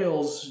the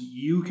rails,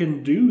 you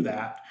can do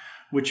that,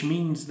 which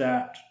means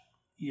that,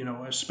 you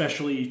know,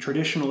 especially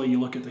traditionally, you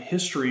look at the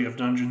history of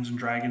Dungeons and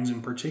Dragons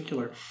in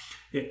particular,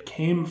 it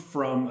came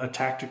from a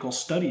tactical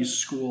studies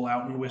school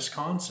out in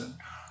Wisconsin.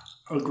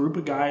 A group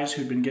of guys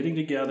who'd been getting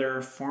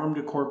together, formed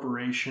a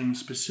corporation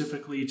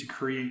specifically to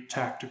create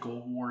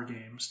tactical war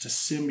games, to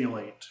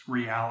simulate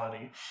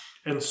reality.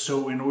 And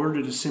so in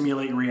order to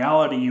simulate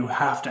reality, you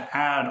have to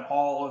add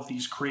all of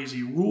these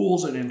crazy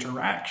rules and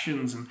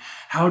interactions and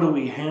how do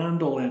we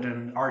handle it?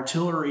 And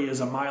artillery is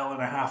 1.5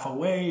 miles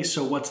away,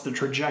 so what's the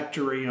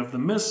trajectory of the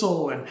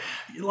missile? And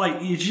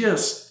like it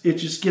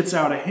just gets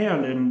out of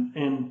hand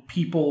and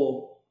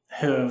people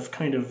have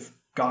kind of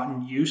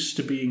gotten used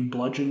to being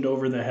bludgeoned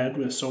over the head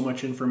with so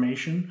much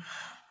information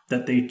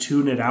that they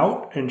tune it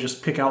out and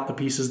just pick out the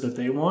pieces that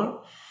they want.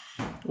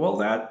 Well,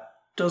 that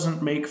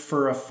doesn't make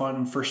for a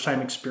fun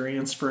first-time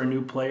experience for a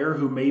new player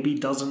who maybe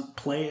doesn't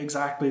play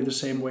exactly the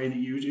same way that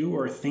you do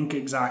or think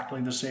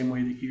exactly the same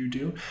way that you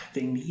do.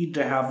 They need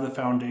to have the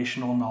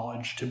foundational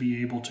knowledge to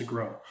be able to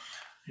grow.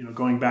 You know,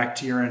 going back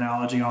to your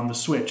analogy on the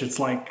Switch, it's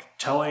like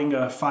telling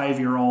a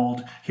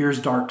 5-year-old,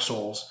 here's Dark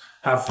Souls,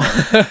 have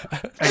fun,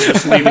 and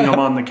just leaving them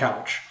on the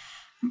couch.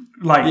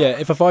 Like, yeah,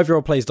 if a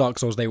 5-year-old plays Dark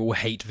Souls, they will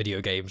hate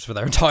video games for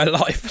their entire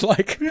life.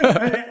 Like,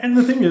 yeah, and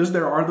the thing is,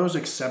 there are those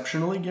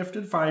exceptionally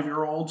gifted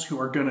 5-year-olds who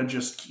are going to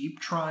just keep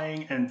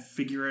trying and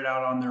figure it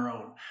out on their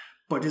own.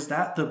 But is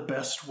that the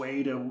best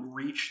way to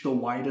reach the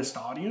widest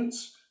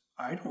audience?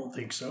 I don't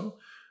think so.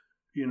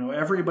 You know,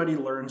 everybody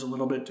learns a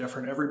little bit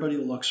different. Everybody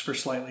looks for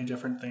slightly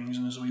different things.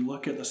 And as we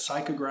look at the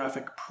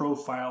psychographic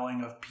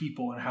profiling of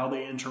people and how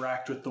they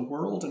interact with the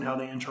world and how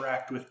they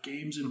interact with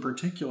games in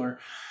particular,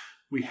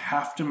 we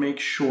have to make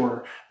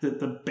sure that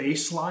the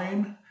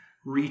baseline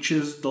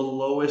reaches the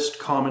lowest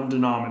common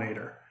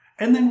denominator.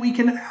 And then we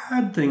can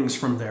add things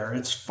from there.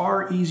 It's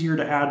far easier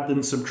to add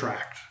than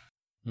subtract.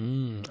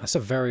 That's a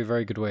very,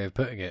 very good way of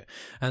putting it.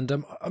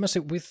 And I must say,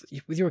 with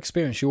your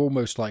experience, you're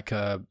almost like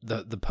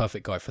the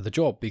perfect guy for the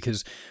job,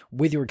 because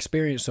with your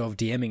experience of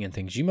DMing and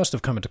things, you must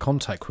have come into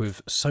contact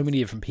with so many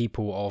different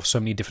people of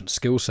so many different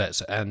skill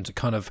sets and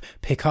kind of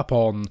pick up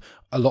on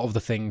a lot of the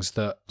things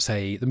that,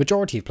 say, the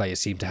majority of players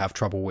seem to have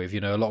trouble with. You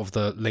know, a lot of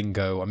the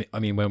lingo. I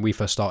mean, when we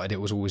first started,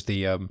 it was always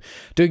the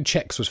doing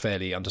checks was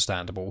fairly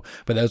understandable,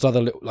 but there's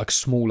other little, like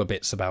smaller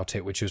bits about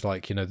it, which was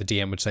like, you know, the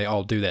DM would say,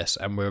 "I'll do this,"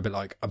 and we're a bit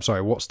like, "I'm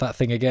sorry, what's that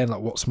thing again? Like,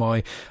 what's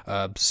my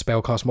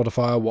spellcast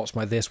modifier? What's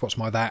my this? What's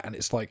my that?" And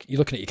it's like you're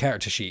looking at your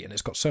character sheet, and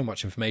it's got so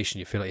much information,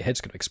 you feel like your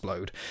head's going to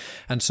explode.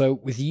 And so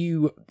with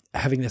you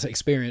having this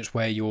experience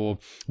where you're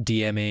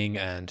DMing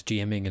and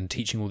GMing and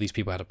teaching all these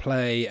people how to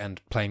play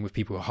and playing with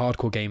people who are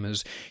hardcore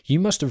gamers, you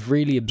must have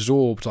really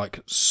absorbed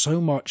like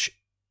so much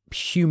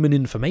human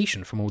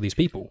information from all these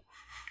people.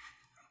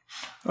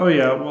 Oh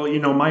yeah,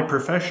 well, my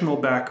professional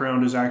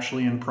background is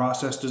actually in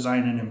process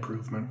design and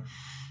improvement.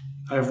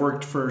 I've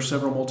worked for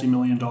several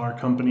multi-million-dollar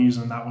companies,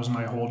 and that was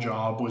my whole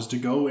job, was to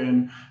go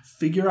in,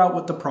 figure out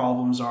what the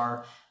problems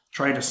are,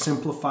 try to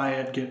simplify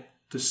it, get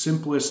the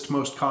simplest,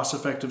 most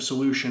cost-effective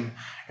solution,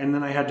 and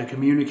then I had to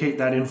communicate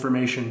that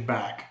information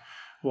back.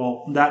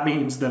 Well, that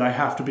means that I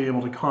have to be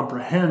able to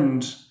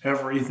comprehend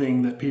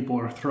everything that people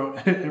are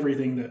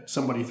everything that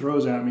somebody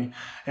throws at me,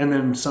 and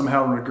then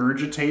somehow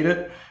regurgitate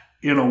it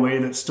in a way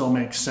that still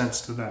makes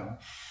sense to them.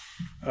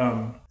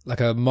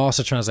 Like a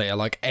master translator,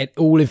 like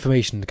all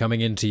information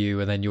coming into you,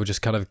 and then you're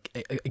just kind of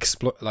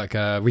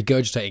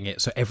regurgitating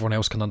it so everyone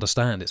else can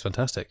understand. It's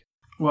fantastic.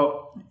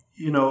 Well,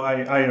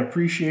 I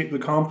appreciate the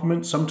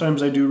compliment.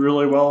 Sometimes I do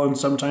really well and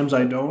sometimes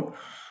I don't.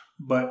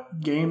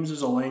 But games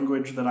is a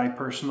language that I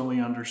personally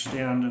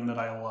understand and that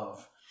I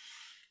love.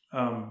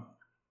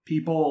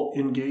 People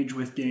engage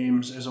with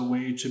games as a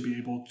way to be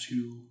able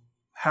to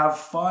have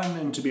fun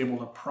and to be able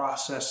to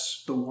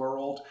process the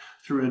world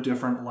through a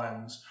different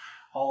lens.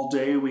 All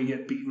day we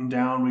get beaten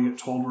down, we get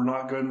told we're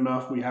not good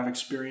enough, we have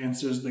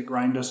experiences that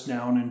grind us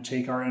down and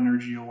take our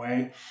energy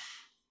away.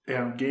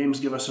 And games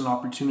give us an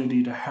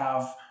opportunity to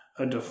have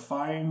a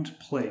defined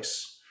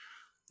place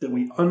that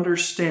we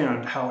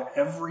understand how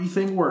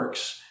everything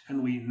works,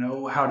 and we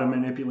know how to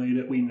manipulate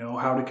it, we know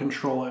how to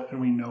control it, and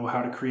we know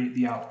how to create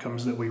the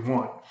outcomes that we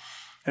want.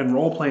 And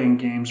role-playing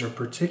games are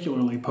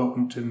particularly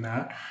potent in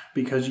that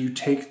because you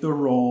take the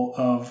role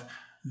of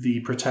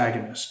the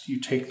protagonist. You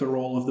take the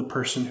role of the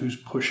person who's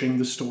pushing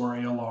the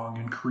story along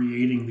and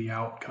creating the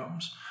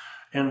outcomes.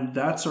 And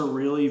that's a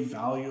really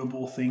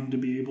valuable thing to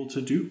be able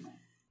to do.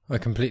 I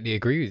completely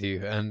agree with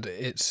you, and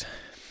it's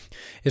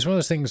one of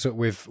those things that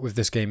with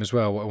this game as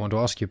well, what I want to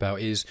ask you about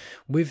is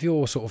with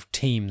your sort of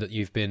team that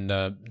you've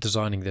been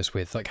designing this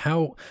with, like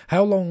how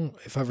long,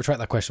 if I retract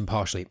that question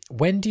partially,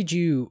 when did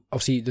you,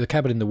 obviously the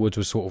Cabin in the Woods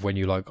was sort of when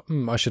you like,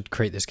 I should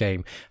create this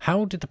game.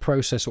 How did the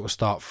process sort of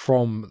start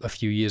from a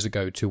few years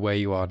ago to where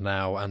you are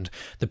now, and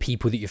the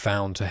people that you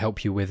found to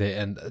help you with it,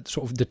 and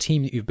sort of the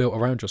team that you've built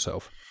around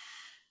yourself?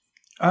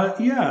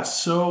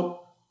 So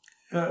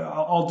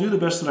I'll do the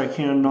best that I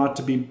can not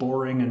to be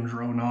boring and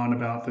drone on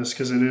about this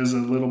because it is a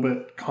little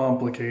bit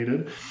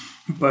complicated.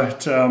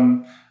 But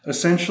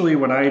essentially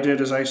what I did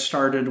is I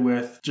started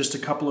with just a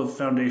couple of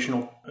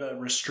foundational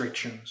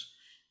restrictions,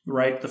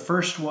 right? The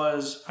first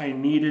was I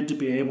needed to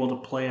be able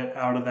to play it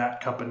out of that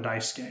cup and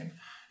dice game.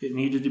 It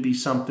needed to be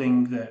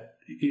something that,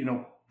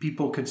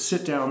 people could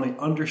sit down, they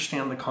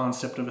understand the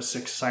concept of a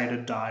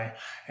six-sided die,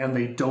 and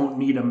they don't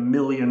need a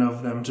million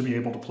of them to be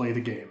able to play the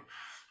game.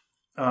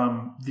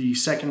 The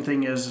second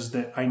thing is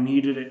that I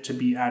needed it to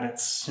be at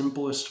its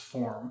simplest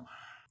form.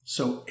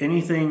 So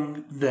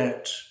anything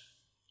that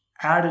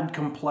added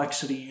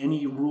complexity,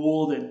 any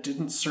rule that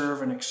didn't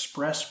serve an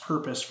express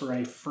purpose for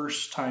a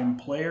first-time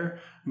player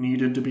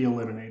needed to be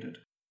eliminated.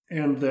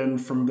 And then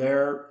from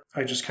there,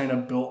 I just kind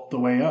of built the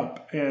way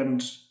up.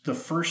 And the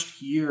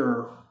first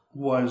year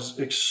was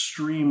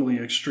extremely,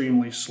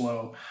 extremely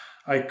slow.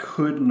 I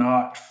could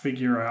not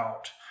figure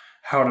out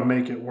how to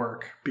make it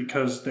work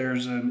because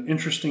there's an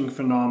interesting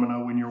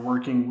phenomena when you're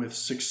working with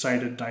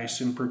six-sided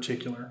dice in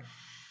particular,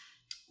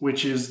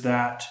 which is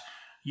that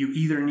you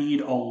either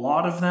need a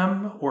lot of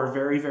them or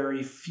very,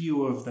 very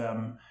few of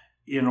them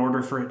in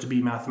order for it to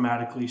be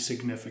mathematically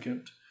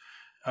significant.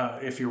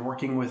 If you're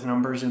working with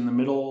numbers in the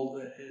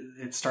middle,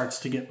 it starts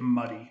to get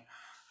muddy.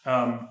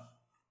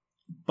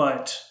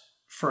 But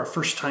for a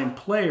first-time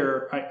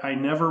player, I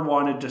never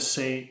wanted to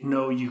say,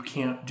 no, you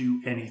can't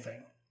do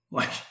anything.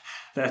 Like,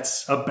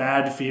 that's a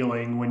bad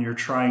feeling when you're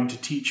trying to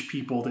teach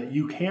people that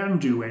you can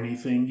do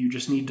anything. You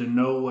just need to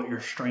know what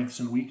your strengths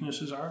and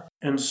weaknesses are.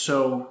 And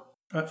so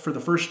for the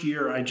first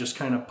year, I just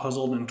kind of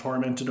puzzled and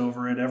tormented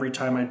over it. Every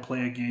time I'd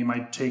play a game,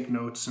 I'd take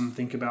notes and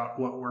think about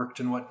what worked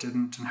and what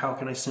didn't, and how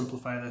can I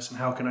simplify this, and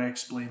how can I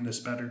explain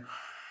this better.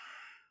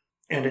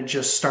 And it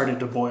just started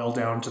to boil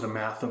down to the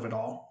math of it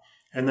all.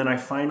 And then I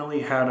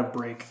finally had a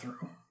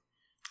breakthrough,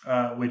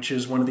 which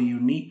is one of the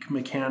unique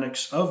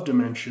mechanics of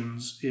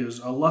Dimensions is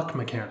a luck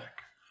mechanic.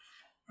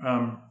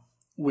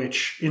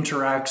 Which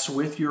interacts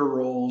with your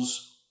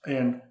rolls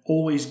and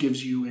always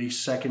gives you a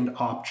second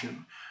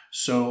option.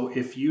 So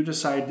if you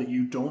decide that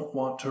you don't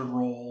want to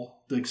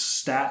roll the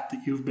stat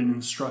that you've been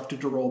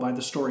instructed to roll by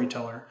the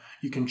storyteller,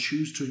 you can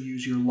choose to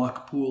use your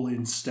luck pool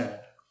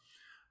instead.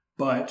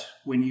 But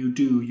when you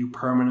do, you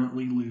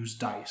permanently lose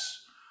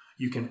dice.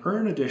 You can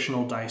earn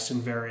additional dice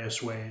in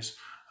various ways,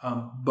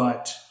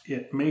 but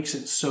it makes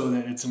it so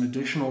that it's an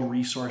additional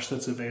resource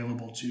that's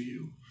available to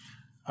you.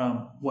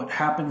 What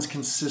happens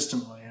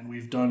consistently, and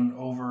we've done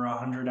over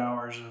 100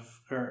 hours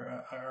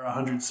or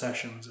 100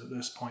 sessions at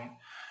this point,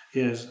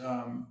 is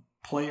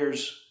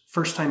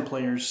first-time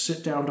players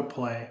sit down to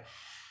play,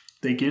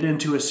 They get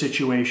into a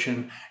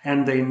situation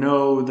and they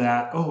know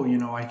that, oh,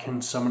 I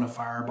can summon a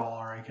fireball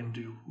or I can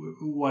do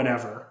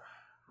whatever,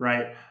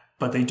 right?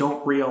 But they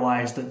don't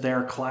realize that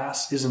their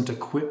class isn't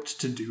equipped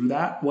to do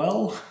that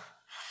well.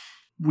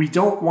 We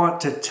don't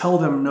want to tell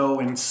them no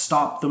and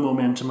stop the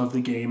momentum of the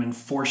game and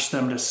force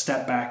them to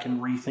step back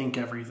and rethink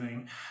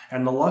everything.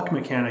 And the luck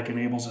mechanic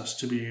enables us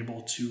to be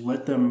able to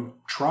let them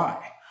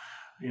try.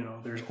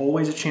 There's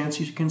always a chance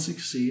you can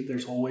succeed.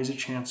 There's always a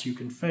chance you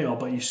can fail.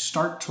 But you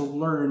start to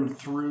learn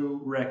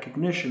through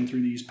recognition,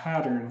 through these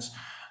patterns,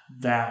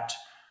 that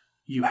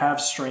you have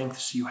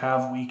strengths, you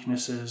have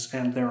weaknesses,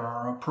 and there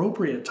are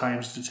appropriate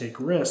times to take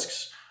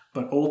risks.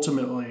 But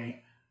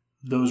ultimately,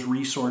 those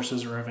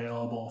resources are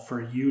available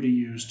for you to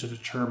use to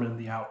determine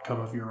the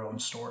outcome of your own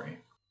story.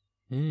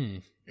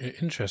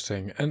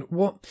 Interesting. And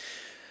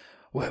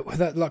with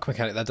that luck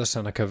mechanic, that does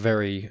sound like a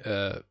very,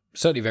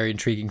 certainly very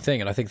intriguing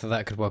thing, and I think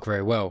that could work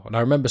very well. And I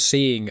remember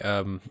seeing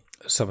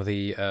some of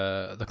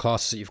the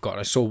classes that you've got, and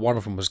I saw one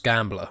of them was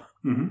Gambler,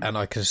 and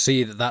I can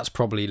see that that's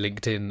probably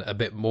linked in a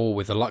bit more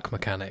with the luck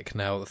mechanic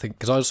now. I think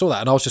because I saw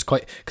that, and I was just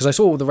because I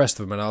saw all the rest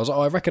of them, and I was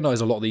I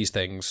recognise a lot of these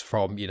things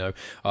from either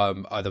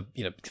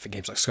different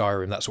games like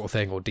Skyrim, that sort of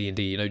thing, or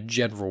D&D,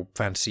 general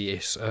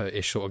fantasy-ish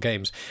sort of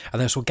games. And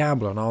then I saw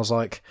Gambler, and I was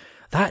like,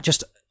 that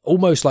just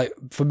almost like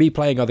for me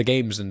playing other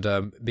games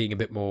and being a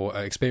bit more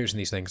experienced in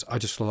these things, I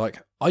just feel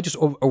like I just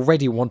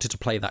already wanted to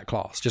play that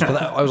class. Just for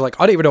that, I was like,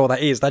 I don't even know what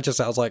that is. That just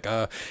sounds like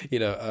a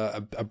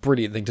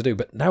brilliant thing to do.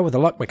 But now with the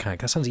luck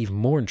mechanic, that sounds even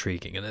more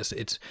intriguing, and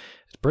it's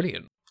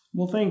brilliant.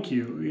 Well, thank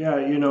you. Yeah,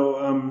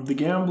 the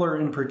Gambler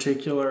in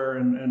particular,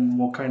 and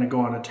we'll kind of go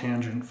on a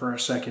tangent for a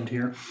second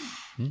here.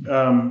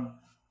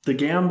 The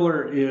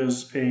Gambler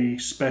is a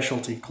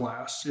specialty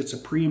class. It's a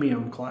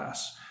premium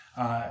class.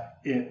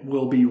 It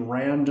will be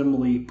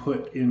randomly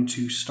put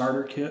into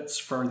starter kits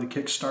for the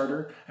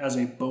Kickstarter as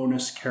a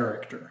bonus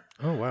character.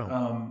 Oh,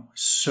 wow.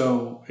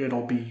 So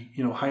it'll be,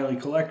 highly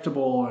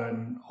collectible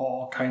and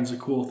all kinds of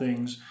cool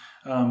things.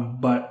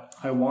 But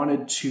I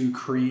wanted to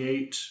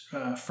create,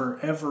 for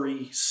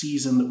every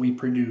season that we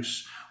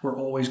produce, we're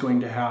always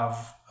going to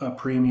have a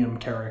premium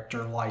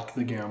character like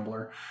the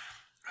Gambler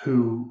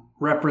who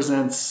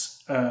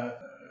represents a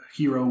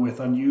hero with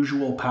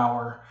unusual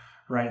power.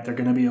 Right, they're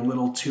going to be a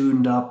little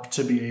tuned up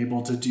to be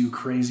able to do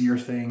crazier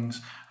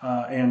things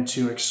and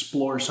to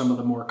explore some of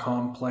the more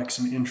complex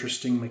and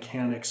interesting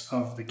mechanics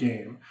of the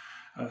game.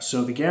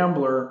 So the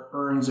Gambler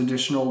earns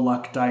additional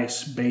luck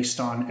dice based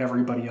on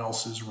everybody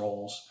else's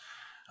rolls,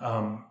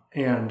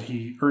 and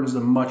he earns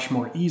them much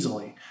more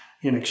easily.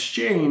 In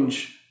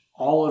exchange,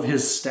 all of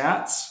his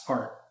stats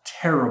are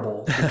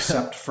terrible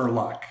except for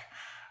luck,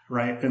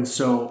 right? And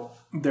so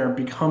there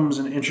becomes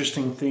an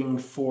interesting thing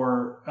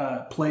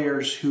for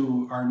players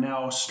who are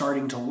now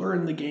starting to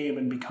learn the game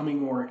and becoming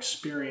more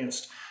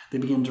experienced. They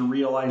begin to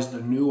realize the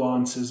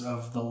nuances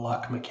of the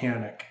luck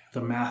mechanic,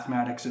 the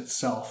mathematics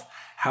itself.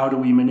 How do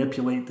we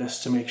manipulate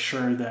this to make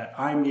sure that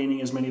I'm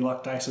gaining as many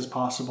luck dice as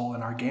possible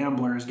and our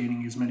Gambler is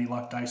gaining as many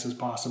luck dice as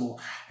possible?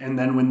 And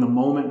then when the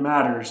moment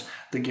matters,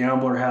 the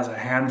Gambler has a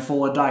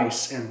handful of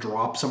dice and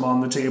drops them on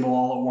the table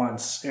all at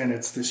once. And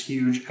it's this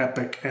huge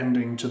epic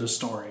ending to the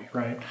story,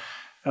 right?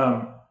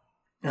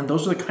 And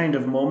those are the kind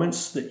of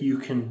moments that you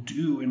can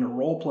do in a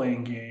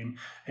role-playing game,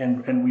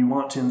 and we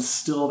want to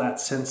instill that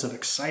sense of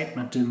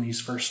excitement in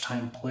these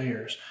first-time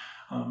players.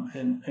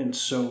 And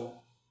so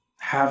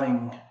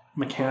having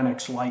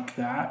mechanics like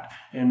that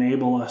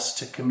enable us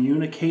to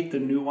communicate the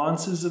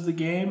nuances of the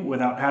game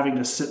without having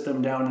to sit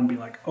them down and be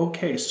like,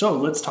 okay, so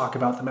let's talk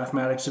about the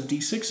mathematics of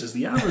D6s.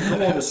 The average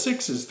roll of a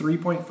 6 is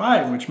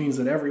 3.5, which means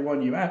that every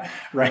one you add,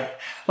 right?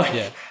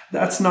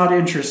 That's not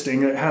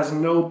interesting. It has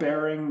no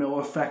bearing, no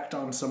effect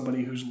on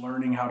somebody who's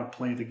learning how to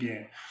play the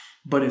game.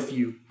 But if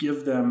you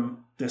give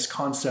them this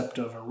concept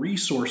of a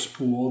resource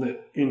pool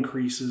that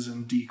increases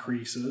and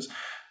decreases,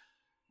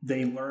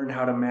 they learn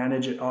how to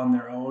manage it on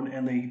their own,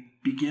 and they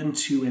begin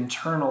to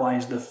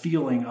internalize the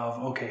feeling of,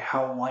 okay,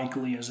 how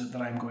likely is it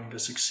that I'm going to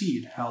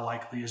succeed? How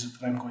likely is it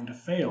that I'm going to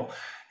fail?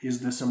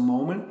 Is this a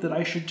moment that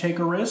I should take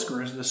a risk,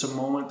 or is this a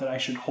moment that I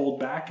should hold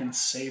back and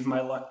save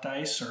my luck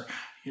dice? Or,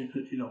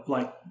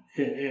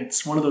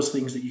 it's one of those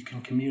things that you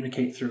can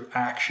communicate through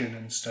action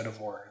instead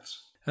of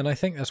words. And I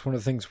think that's one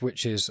of the things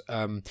which is,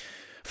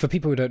 for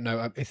people who don't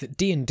know, if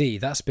D&D,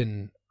 that's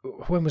been...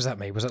 When was that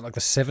made? Was that like the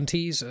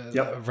 70s?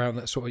 Yep. Around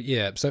that sort of...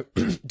 Yeah. So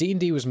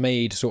D&D was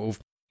made sort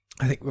of,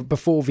 I think,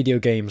 before video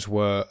games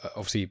were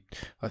obviously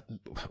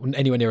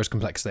anywhere near as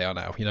complex as they are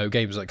now.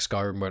 Games like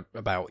Skyrim were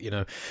about,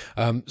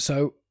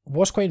 So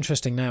what's quite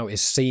interesting now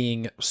is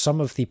seeing some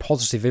of the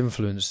positive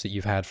influence that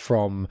you've had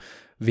from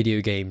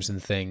video games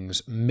and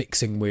things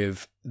mixing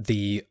with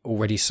the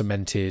already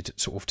cemented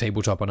sort of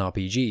tabletop and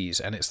RPGs.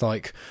 And it's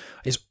like...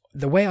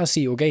 The way I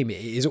see your game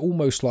is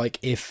almost like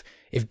if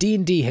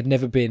D&D had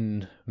never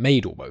been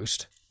made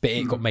almost, but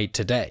it got made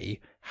today,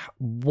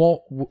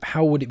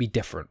 how would it be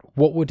different?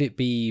 What would it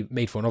be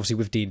made for? And obviously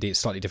with D&D it's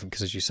slightly different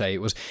because, as you say,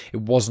 it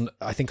wasn't,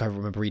 I think I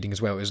remember reading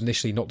as well, it was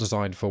initially not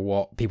designed for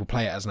what people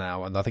play it as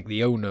now, and I think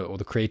the owner or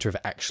the creator of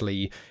it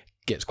actually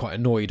gets quite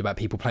annoyed about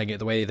people playing it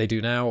the way they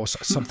do now, or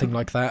something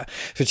like that,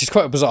 which is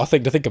quite a bizarre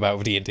thing to think about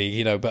with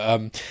D&D,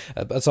 but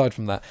aside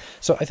from that,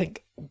 so I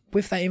think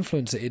with that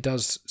influence, it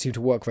does seem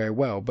to work very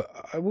well. But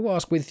I will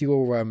ask, with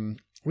your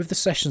with the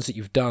sessions that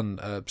you've done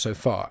so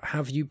far,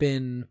 have you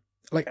been,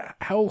 like,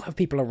 how have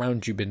people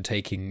around you been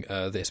taking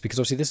this? Because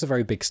obviously this is a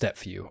very big step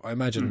for you. I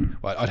imagine,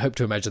 well, I'd hope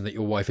to imagine that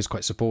your wife is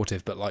quite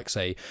supportive, but like,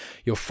 say,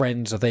 your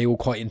friends, are they all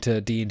quite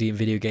into D&D and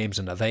video games,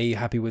 and are they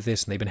happy with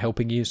this, and they've been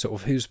helping you? Sort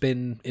of, who's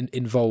been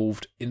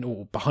involved in,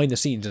 or behind the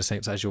scenes, in a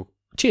sense, as your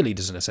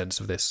cheerleaders, in a sense,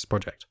 of this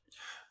project?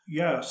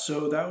 Yeah,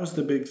 so that was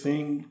the big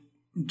thing.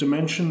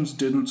 Dimensions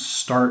didn't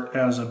start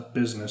as a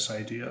business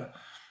idea.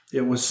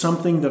 It was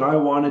something that I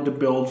wanted to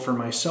build for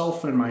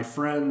myself and my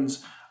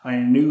friends. I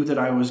knew that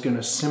I was going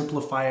to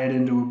simplify it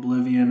into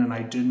oblivion, and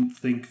I didn't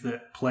think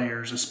that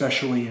players,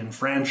 especially in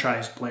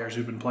franchise players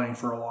who've been playing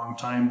for a long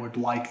time, would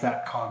like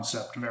that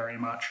concept very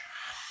much.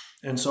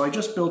 And so I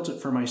just built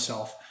it for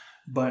myself.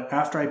 But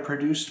after I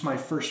produced my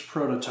first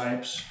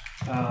prototypes,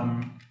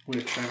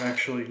 which I've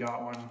actually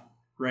got one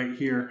right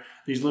here,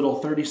 these little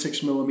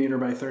 36 millimeter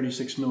by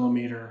 36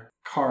 millimeter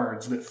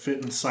cards that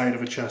fit inside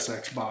of a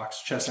ChessX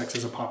box. ChessX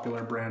is a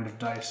popular brand of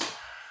dice.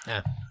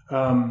 Yeah.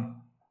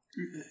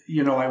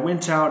 I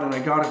went out and I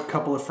got a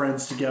couple of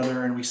friends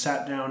together, and we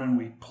sat down and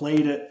we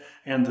played it,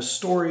 and the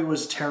story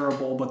was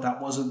terrible, but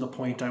that wasn't the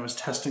point. I was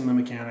testing the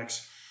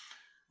mechanics.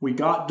 We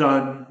got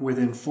done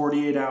within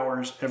 48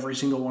 hours. Every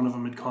single one of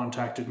them had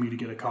contacted me to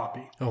get a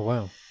copy. Oh,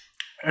 wow.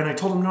 And I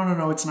told them,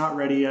 no, it's not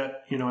ready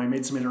yet. I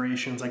made some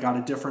iterations. I got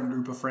a different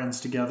group of friends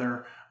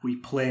together. We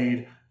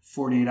played.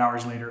 48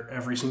 hours later,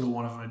 every single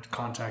one of them had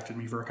contacted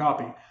me for a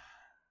copy.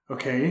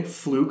 Okay,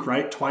 fluke,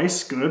 right?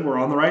 Twice, good. We're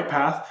on the right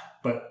path,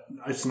 but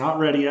it's not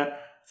ready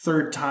yet.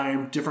 Third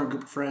time, different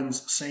group of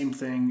friends, same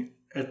thing.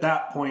 At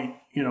that point,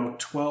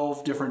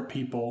 12 different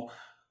people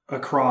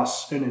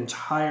across an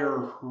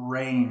entire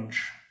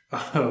range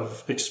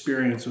of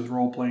experience with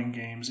role-playing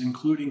games,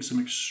 including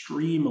some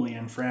extremely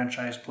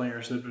enfranchised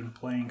players that have been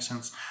playing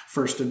since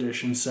first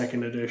edition,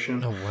 second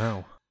edition. Oh,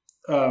 wow.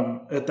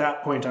 At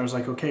that point, I was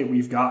like, okay,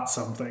 we've got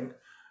something.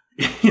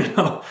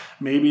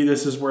 Maybe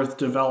this is worth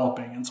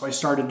developing. And so I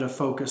started to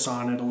focus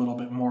on it a little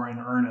bit more in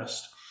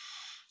earnest.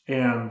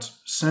 And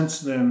since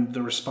then,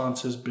 the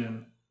response has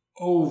been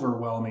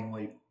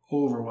overwhelmingly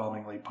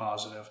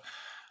positive.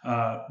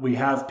 We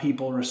have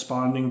people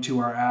responding to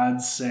our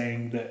ads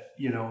saying that,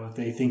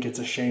 they think it's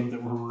a shame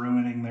that we're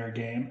ruining their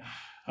game.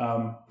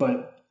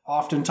 But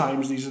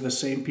oftentimes these are the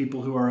same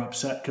people who are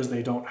upset because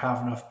they don't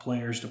have enough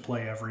players to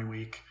play every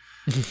week.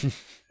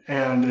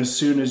 And as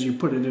soon as you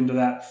put it into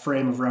that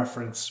frame of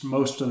reference,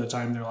 most of the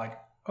time they're like,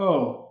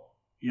 oh,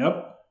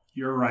 yep,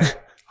 you're right.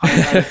 I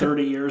had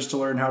 30 years to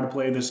learn how to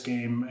play this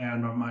game,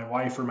 and my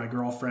wife or my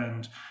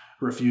girlfriend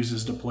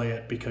refuses to play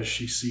it because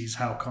she sees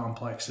how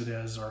complex it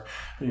is, or,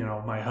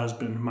 my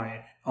husband,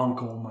 my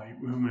uncle, my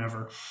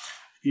whomever,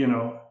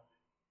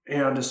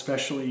 and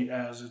especially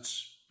as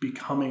it's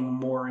becoming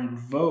more in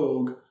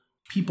vogue,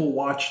 people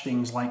watch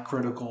things like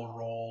Critical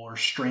Role or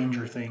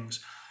Stranger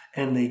Things,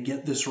 and they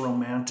get this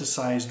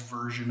romanticized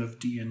version of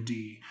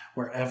D&D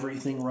where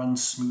everything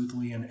runs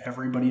smoothly and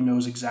everybody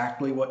knows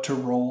exactly what to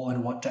roll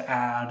and what to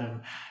add,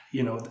 and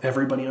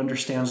everybody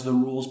understands the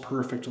rules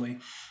perfectly.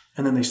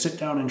 And then they sit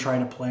down and try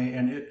to play,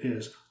 and it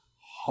is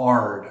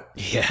hard.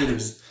 Yeah. It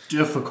is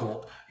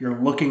difficult.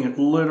 You're looking at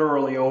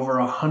literally over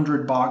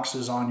 100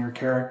 boxes on your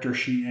character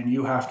sheet, and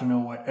you have to know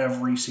what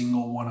every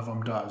single one of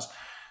them does.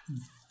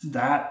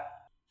 That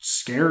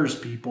scares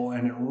people,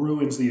 and it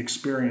ruins the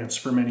experience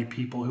for many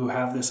people who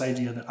have this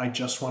idea that I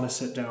just want to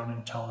sit down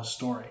and tell a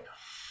story.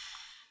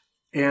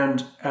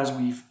 And as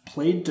we've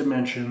played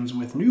Dimensions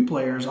with new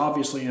players,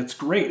 obviously it's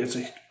great. It's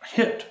a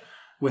hit.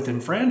 With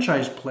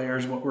enfranchised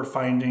players, what we're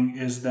finding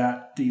is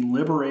that the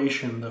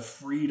liberation, the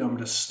freedom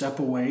to step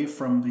away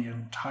from the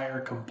entire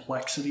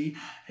complexity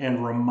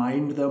and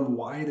remind them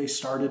why they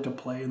started to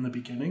play in the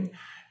beginning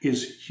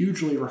is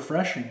hugely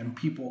refreshing, and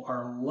people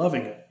are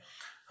loving it.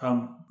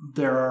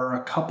 There are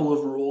a couple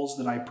of rules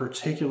that I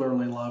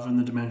particularly love in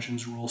the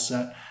Dimensions rule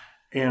set,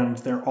 and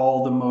they're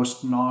all the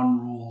most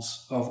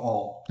non-rules of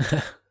all.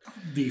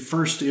 The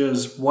first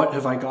is, what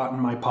have I got in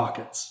my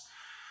pockets?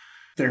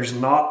 There's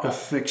not a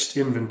fixed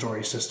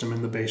inventory system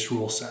in the base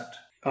rule set.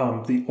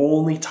 The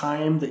only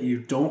time that you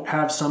don't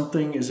have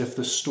something is if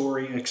the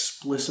story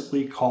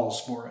explicitly calls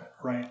for it,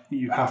 right?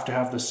 You have to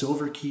have the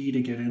silver key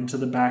to get into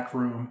the back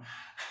room,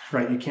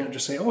 right? You can't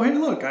just say, oh, hey,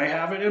 look, I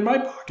have it in my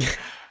pocket,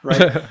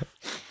 right?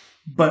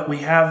 But we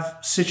have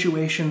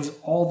situations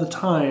all the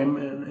time,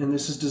 and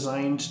this is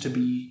designed to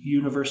be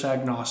universe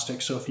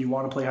agnostic. So if you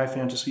want to play high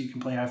fantasy, you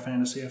can play high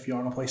fantasy. If you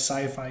want to play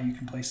sci-fi, you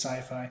can play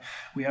sci-fi.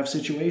 We have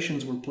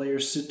situations where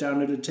players sit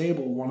down at a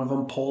table. One of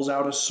them pulls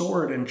out a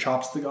sword and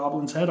chops the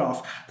goblin's head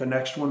off. The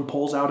next one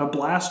pulls out a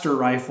blaster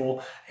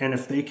rifle. And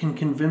if they can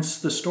convince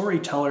the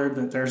storyteller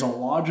that there's a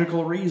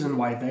logical reason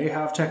why they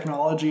have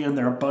technology and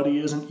their buddy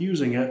isn't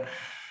using it,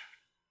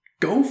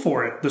 go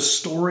for it. The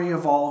story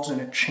evolves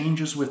and it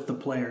changes with the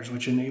players,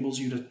 which enables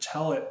you to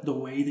tell it the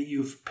way that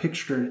you've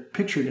pictured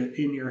it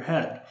in your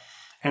head.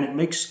 And it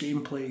makes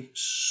gameplay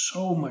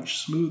so much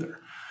smoother.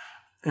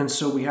 And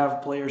so we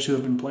have players who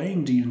have been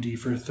playing D&D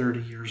for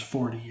 30 years,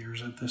 40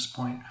 years at this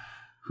point,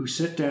 who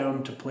sit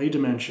down to play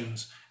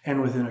Dimensions,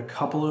 and within a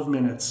couple of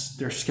minutes,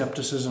 their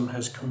skepticism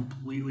has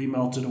completely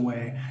melted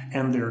away,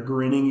 and they're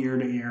grinning ear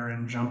to ear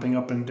and jumping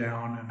up and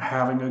down and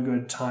having a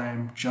good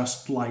time,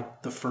 just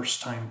like the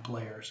first-time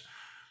players.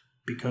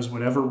 Because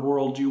whatever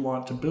world you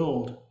want to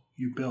build,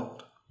 you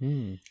build.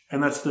 And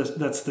that's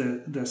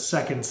the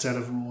second set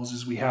of rules.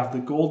 Is we have the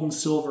gold,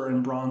 silver,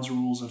 and bronze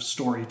rules of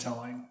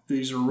storytelling.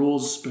 These are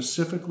rules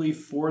specifically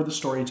for the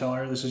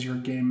storyteller. This is your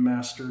game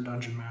master,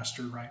 dungeon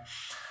master, right?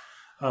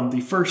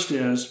 The first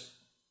is,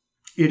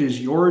 it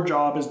is your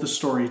job as the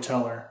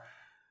storyteller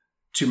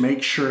to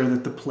make sure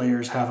that the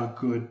players have a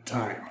good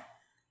time.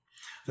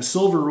 The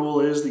silver rule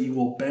is that you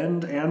will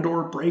bend and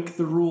or break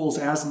the rules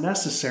as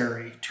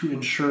necessary to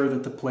ensure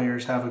that the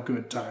players have a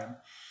good time.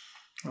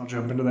 I'll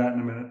jump into that in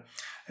a minute.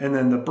 And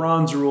then the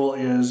bronze rule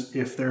is,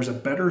 if there's a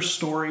better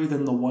story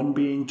than the one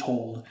being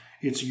told,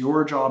 it's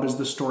your job as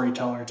the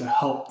storyteller to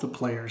help the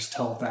players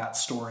tell that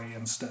story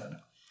instead.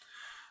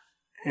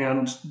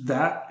 And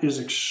that is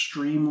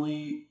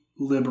extremely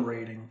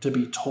liberating, to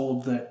be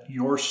told that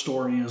your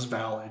story is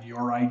valid,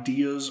 your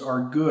ideas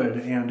are good,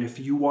 and if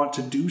you want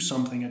to do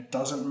something, it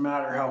doesn't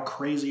matter how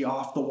crazy,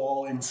 off the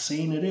wall,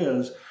 insane it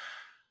is,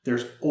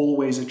 there's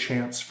always a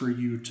chance for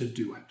you to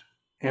do it.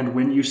 And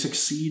when you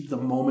succeed, the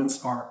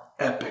moments are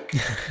epic.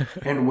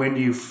 And when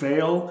you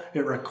fail,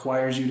 it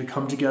requires you to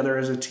come together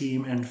as a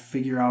team and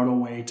figure out a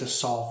way to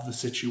solve the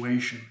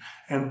situation.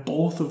 And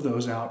both of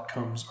those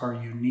outcomes are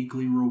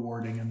uniquely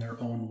rewarding in their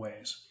own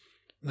ways.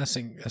 That's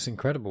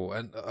incredible.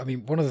 And I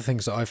mean, one of the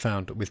things that I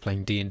found with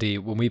playing D&D,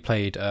 when we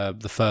played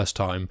the first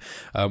time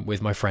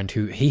with my friend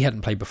who he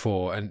hadn't played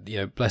before,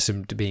 and bless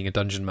him to being a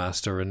dungeon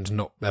master and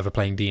not ever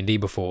playing D&D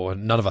before,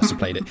 and none of us had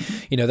played it.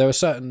 There were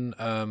certain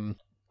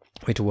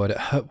way to word it,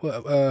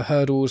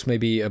 hurdles,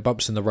 maybe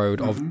bumps in the road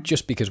of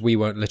just because we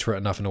weren't literate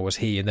enough and nor was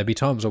he. And there'd be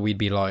times where we'd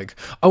be like,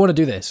 I want to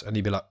do this. And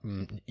he'd be like,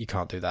 you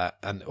can't do that.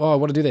 And, I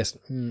want to do this.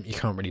 You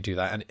can't really do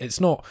that. And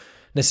it's not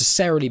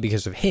necessarily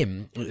because of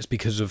him, it's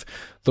because of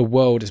the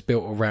world is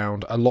built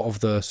around a lot of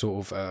the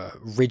sort of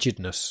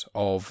rigidness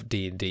of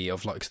D&D,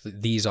 of like,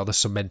 these are the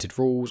cemented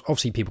rules.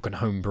 Obviously people can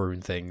homebrew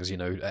and things,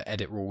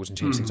 edit rules and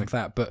change things like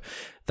that, but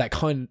that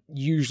kind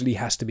usually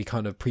has to be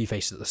kind of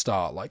prefaced at the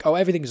start, like,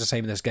 everything's the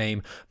same in this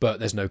game,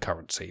 but there's no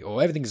currency,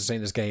 or everything's the same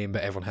in this game,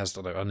 but everyone has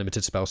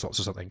unlimited spell slots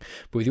or something.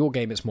 But with your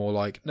game, it's more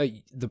like, no,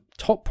 the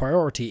top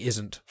priority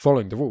isn't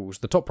following the rules.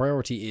 The top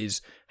priority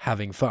is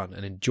having fun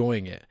and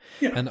enjoying it.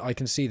 Yeah. And I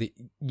can see that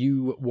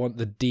you want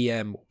the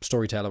DM,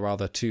 storyteller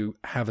rather, to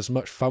have as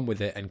much fun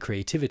with it and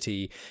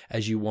creativity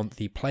as you want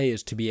the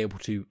players to be able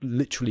to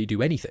literally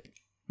do anything.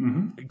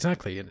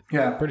 Exactly. And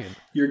yeah, brilliant.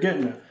 You're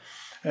getting it.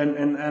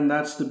 And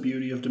that's the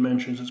beauty of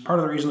Dimensions. It's part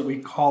of the reason that we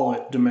call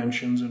it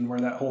Dimensions, and where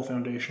that whole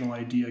foundational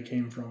idea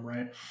came from,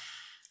 right?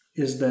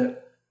 Is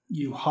that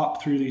you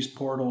hop through these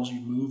portals,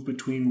 you move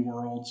between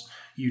worlds,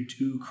 you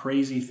do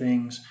crazy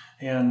things,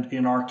 and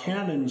in our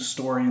canon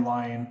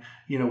storyline,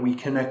 we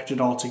connect it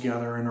all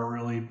together in a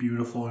really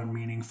beautiful and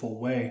meaningful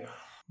way.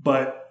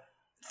 But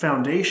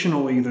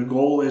foundationally, the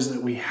goal is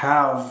that we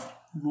have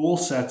rule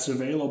sets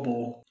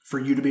available for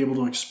you to be able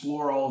to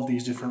explore all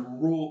these different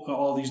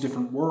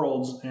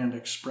worlds and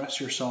express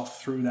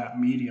yourself through that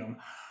medium.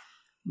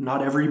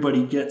 Not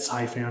everybody gets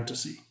high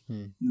fantasy.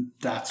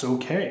 That's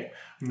okay.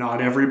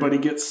 Not everybody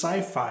gets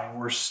sci-fi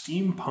or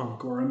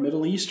steampunk or a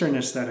Middle Eastern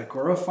aesthetic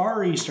or a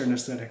Far Eastern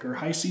aesthetic or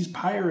high seas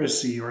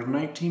piracy or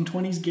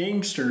 1920s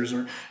gangsters,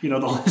 or the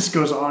list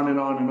goes on and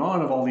on and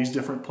on of all these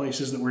different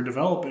places that we're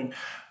developing.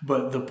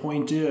 But the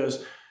point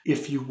is,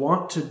 if you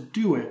want to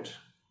do it,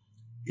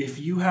 if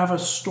you have a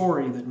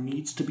story that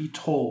needs to be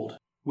told,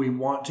 we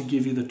want to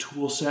give you the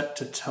tool set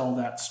to tell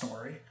that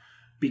story.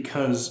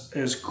 Because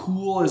as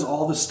cool as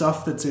all the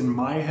stuff that's in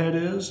my head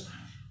is,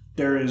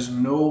 there is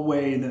no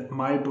way that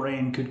my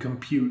brain could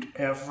compute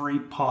every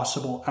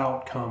possible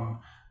outcome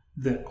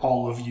that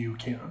all of you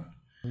can.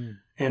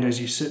 And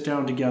as you sit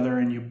down together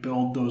and you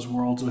build those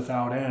worlds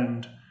without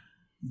end,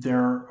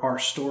 there are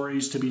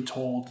stories to be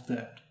told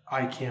that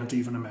I can't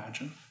even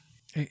imagine.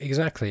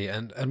 Exactly,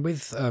 and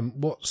with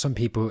what some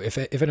people, if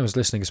anyone's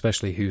listening,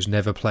 especially who's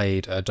never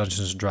played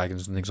Dungeons and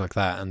Dragons and things like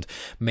that, and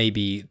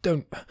maybe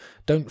don't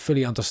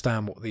fully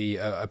understand what the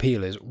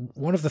appeal is,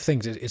 one of the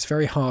things it's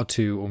very hard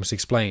to almost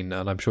explain,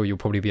 and I'm sure you'll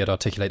probably be able to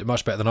articulate it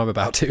much better than I'm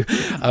about to,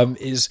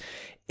 is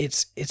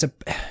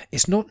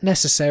it's not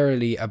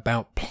necessarily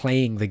about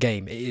playing the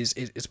game.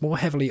 It's more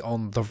heavily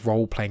on the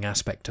role playing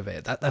aspect of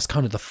it. That's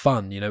kind of the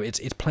fun,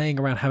 it's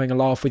playing around, having a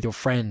laugh with your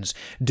friends,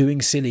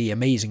 doing silly,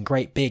 amazing,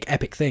 great, big,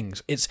 epic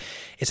things. It's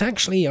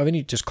actually, I've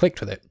only just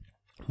clicked with it.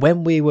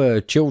 When we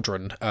were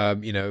children,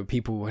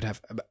 people would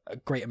have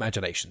great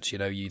imaginations. You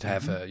know, you'd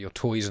have your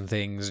toys and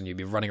things, and you'd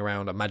be running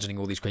around imagining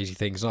all these crazy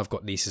things. And I've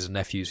got nieces and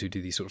nephews who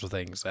do these sorts of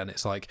things, and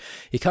it's like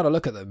you kind of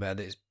look at them, and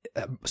it's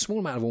a small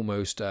amount of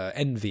almost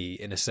envy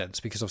in a sense,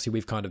 because obviously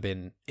we've kind of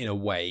been in a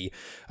way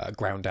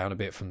ground down a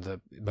bit from the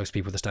most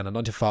people that stand at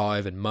 9 to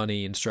 5 and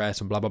money and stress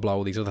and blah blah blah,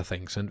 all these other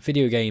things. And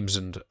video games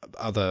and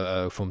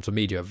other forms of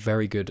media are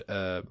very good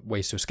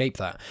ways to escape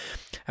that.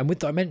 And with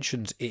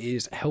Dimensions, it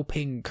is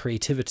helping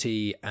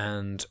creativity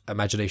and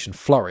imagination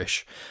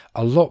flourish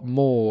a lot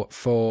more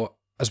for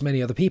as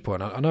many other people.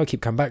 And I know I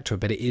keep coming back to it,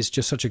 but it is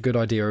just such a good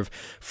idea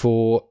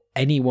for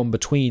anyone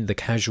between the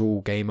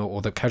casual gamer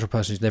or the casual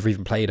person who's never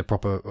even played a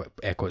proper,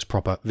 air quotes,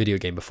 proper video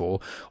game before,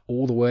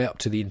 all the way up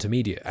to the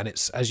intermediate. And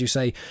it's, as you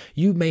say,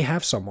 you may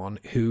have someone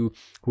who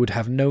would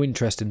have no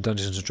interest in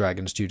Dungeons and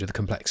Dragons due to the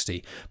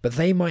complexity, but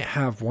they might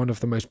have one of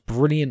the most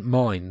brilliant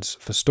minds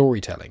for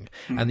storytelling.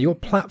 And your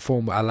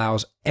platform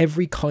allows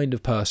every kind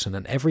of person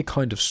and every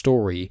kind of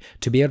story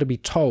to be able to be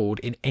told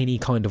in any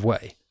kind of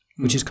way,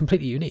 which is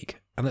completely unique.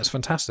 And that's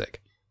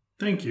fantastic.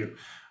 Thank you.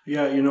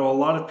 Yeah, a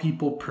lot of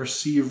people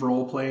perceive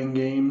role-playing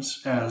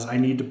games as I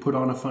need to put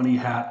on a funny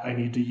hat, I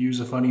need to use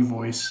a funny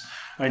voice,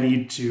 I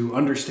need to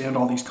understand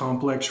all these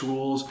complex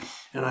rules,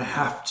 and I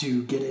have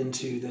to get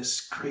into this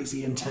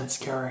crazy intense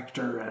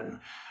character. And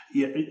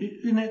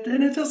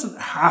it doesn't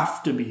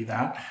have to be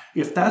that.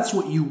 If that's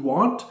what you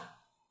want,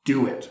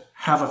 do it.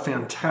 Have a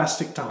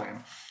fantastic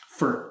time.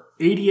 For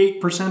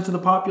 88% of the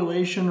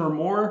population or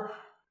more,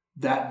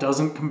 that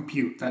doesn't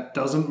compute. That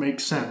doesn't make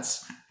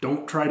sense.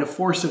 Don't try to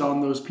force it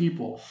on those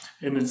people.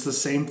 And it's the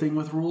same thing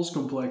with rules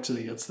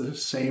complexity. It's the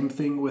same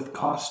thing with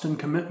cost and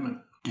commitment.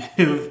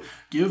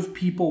 Give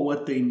people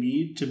what they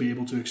need to be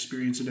able to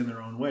experience it in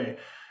their own way.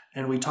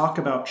 And we talk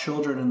about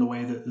children in the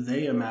way that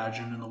they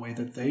imagine and the way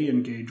that they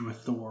engage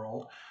with the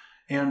world.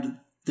 And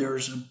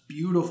there's a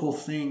beautiful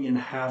thing in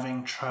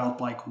having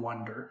childlike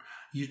wonder.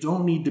 You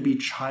don't need to be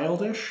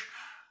childish,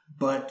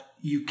 but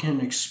you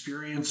can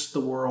experience the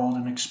world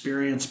and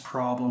experience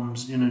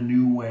problems in a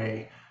new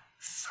way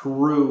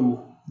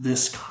through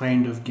this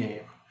kind of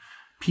game.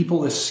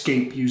 People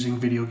escape using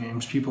video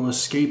games. People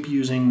escape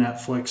using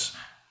Netflix.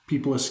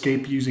 People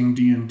escape using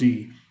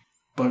D&D.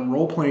 But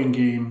role-playing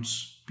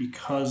games,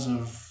 because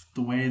of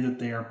the way that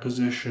they are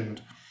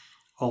positioned,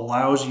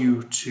 allows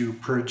you to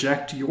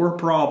project your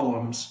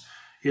problems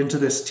into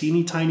this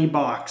teeny tiny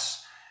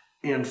box,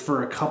 and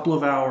for a couple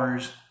of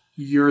hours,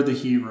 you're the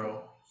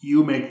hero.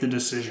 You make the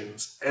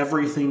decisions.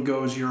 Everything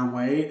goes your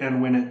way,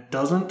 and when it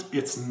doesn't,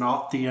 it's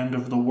not the end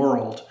of the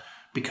world,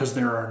 because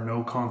there are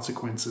no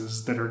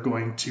consequences that are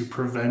going to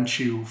prevent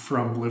you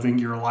from living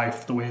your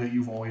life the way that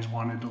you've always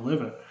wanted to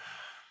live it.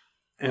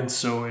 And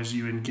so as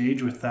you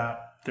engage with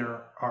that,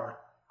 there are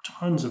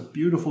tons of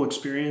beautiful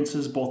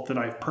experiences, both that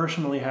I've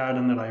personally had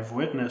and that I've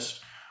witnessed,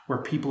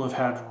 where people have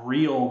had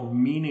real,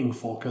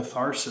 meaningful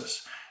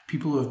catharsis.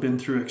 People who have been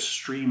through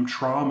extreme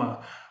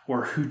trauma,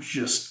 or who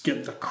just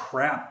get the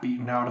crap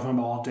beaten out of them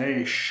all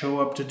day, show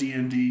up to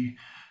D&D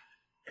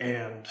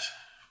and,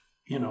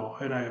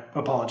 and I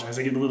apologize,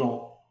 I get a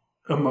little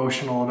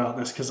emotional about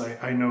this because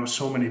I know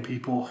so many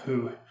people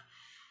who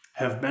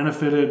have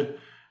benefited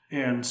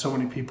and so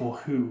many people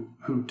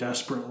who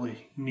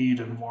desperately need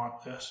and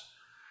want this.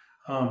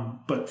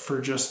 But for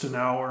just an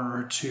hour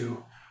or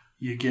two,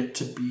 you get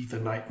to be the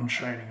knight in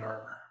shining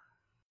armor.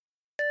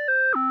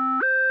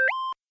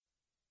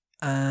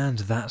 And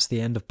that's the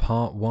end of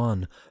part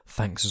 1.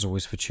 Thanks as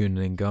always for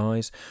tuning in,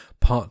 guys.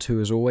 Part 2,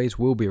 as always,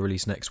 will be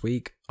released next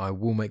week. I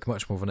will make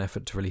much more of an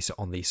effort to release it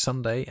on the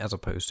Sunday as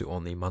opposed to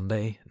on the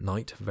Monday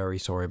night. Very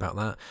sorry about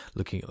that.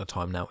 Looking at the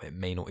time now, it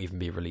may not even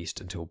be released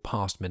until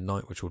past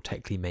midnight, which will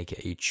technically make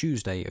it a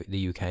Tuesday in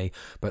the UK,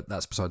 but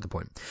that's beside the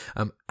point.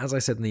 As I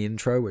said in the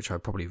intro, which I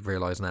probably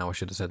realise now I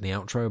should have said in the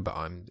outro, but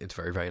it's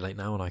very, very late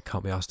now and I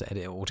can't be asked to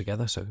edit it all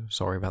together, so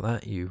sorry about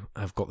that. You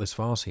have got this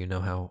far, so you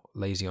know how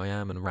lazy I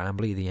am and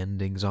rambly the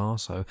endings are,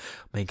 so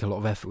make a lot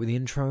of effort with the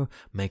intro,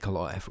 make a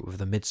lot of effort with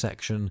the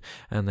midsection,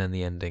 and then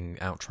the ending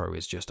outro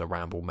is just a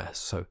ramble mess,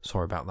 so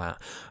sorry about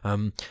that.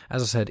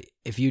 As I said,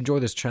 if you enjoy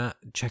this chat,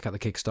 check out the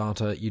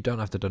Kickstarter. You don't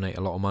have to donate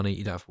a lot of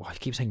money. I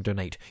keep saying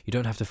donate. You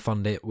don't have to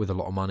fund it with a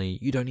lot of money.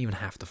 You don't even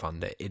have to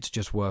fund it. It's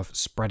just worth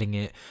spreading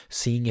it,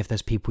 seeing if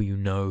there's people you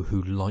know who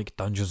like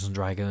Dungeons and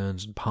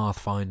Dragons,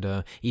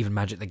 Pathfinder, even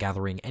Magic the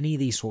Gathering, any of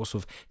these sorts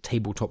of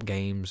tabletop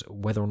games,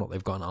 whether or not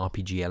they've got an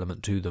RPG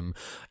element to them.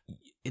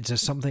 It's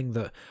just something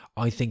that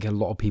I think a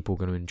lot of people are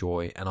going to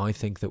enjoy, and I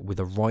think that with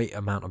the right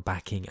amount of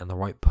backing and the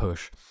right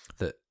push,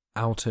 that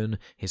Alton,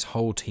 his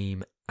whole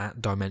team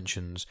at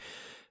Dimensions,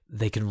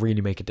 they can really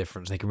make a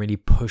difference. They can really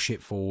push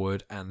it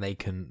forward, and they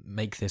can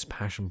make this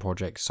passion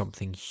project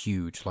something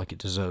huge like it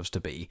deserves to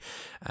be.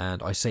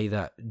 And I say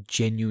that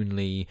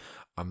genuinely.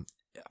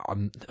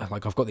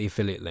 I've got the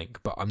affiliate link,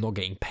 but I'm not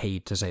getting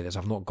paid to say this.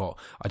 I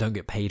don't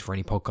get paid for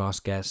any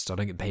podcast guests. I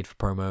don't get paid for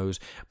promos.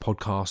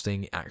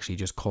 Podcasting actually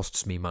just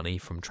costs me money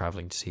from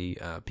traveling to see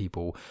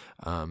people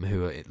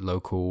who are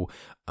local,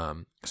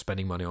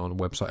 spending money on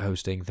website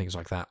hosting, things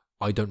like that.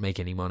 I don't make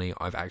any money.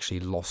 I've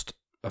actually lost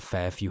a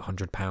fair few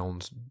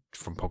 £100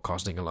 from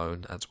podcasting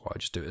alone. That's why I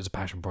just do it as a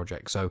passion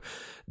project. So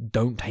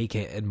don't take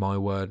it in my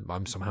word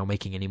I'm somehow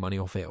making any money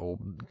off it or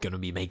going to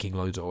be making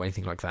loads or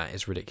anything like that.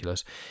 It's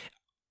ridiculous.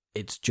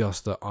 It's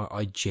just that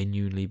I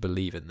genuinely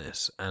believe in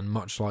this, and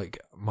much like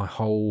my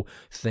whole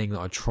thing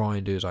that I try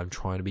and do is I'm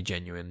trying to be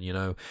genuine. You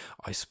know,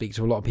 I speak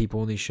to a lot of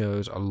people on these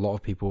shows. A lot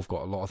of people have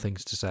got a lot of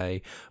things to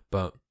say,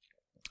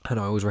 and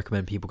I always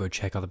recommend people go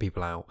check other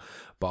people out.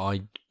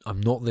 But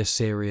I'm not this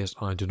serious.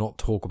 I do not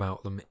talk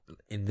about them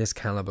in this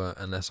caliber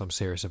unless I'm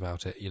serious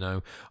about it. You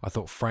know, I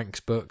thought Frank's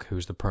book,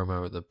 who's the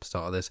promo at the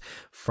start of this,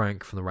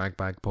 Frank from the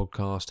Ragbag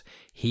podcast,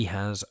 he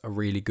has a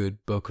really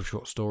good book of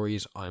short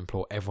stories. I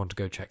implore everyone to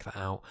go check that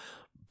out.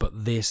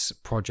 But this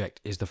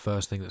project is the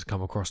first thing that's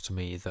come across to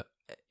me that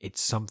it's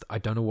something, I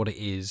don't know what it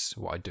is.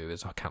 What I do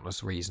is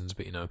countless reasons,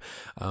 but you know,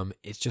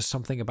 it's just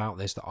something about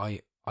this that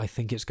I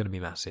think it's going to be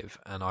massive,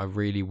 and I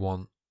really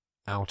want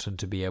Alton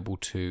to be able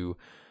to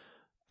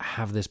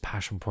have this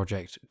passion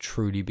project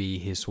truly be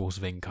his source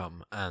of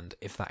income, and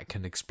if that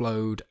can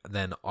explode,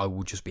 then I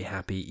will just be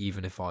happy,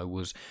 even if I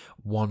was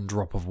one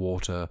drop of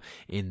water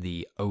in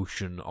the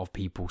ocean of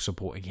people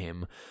supporting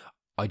him.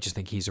 I just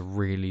think he's a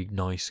really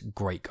nice,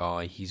 great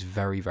guy. He's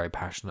very, very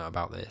passionate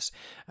about this,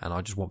 and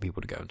I just want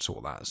people to go and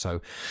sort that.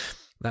 So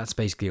that's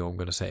basically all I'm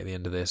going to say at the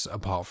end of this,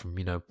 apart from,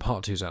 you know,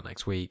 part 2's out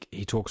next week.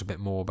 He talks a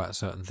bit more about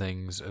certain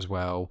things as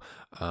well.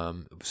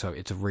 So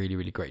it's a really,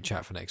 really great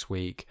chat for next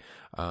week.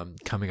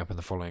 Coming up in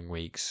the following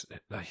weeks,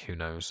 who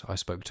knows? I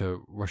spoke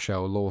to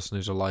Rochelle Lawson,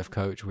 who's a life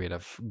coach. We had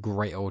a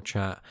great old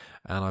chat,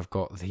 and I've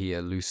got the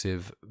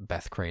elusive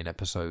Beth Crane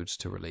episodes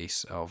to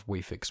release of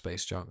We Fix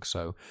Space Junk.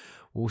 So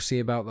we'll see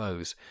about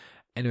those.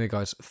 Anyway,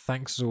 guys,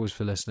 thanks as always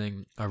for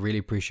listening. I really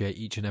appreciate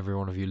each and every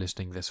one of you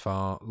listening this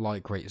far.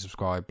 Like, rate,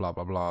 subscribe, blah,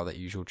 blah, blah, that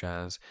usual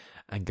jazz.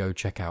 And go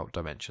check out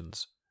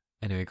Dimensions.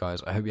 Anyway,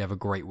 guys, I hope you have a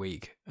great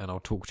week, and I'll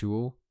talk to you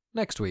all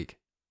next week.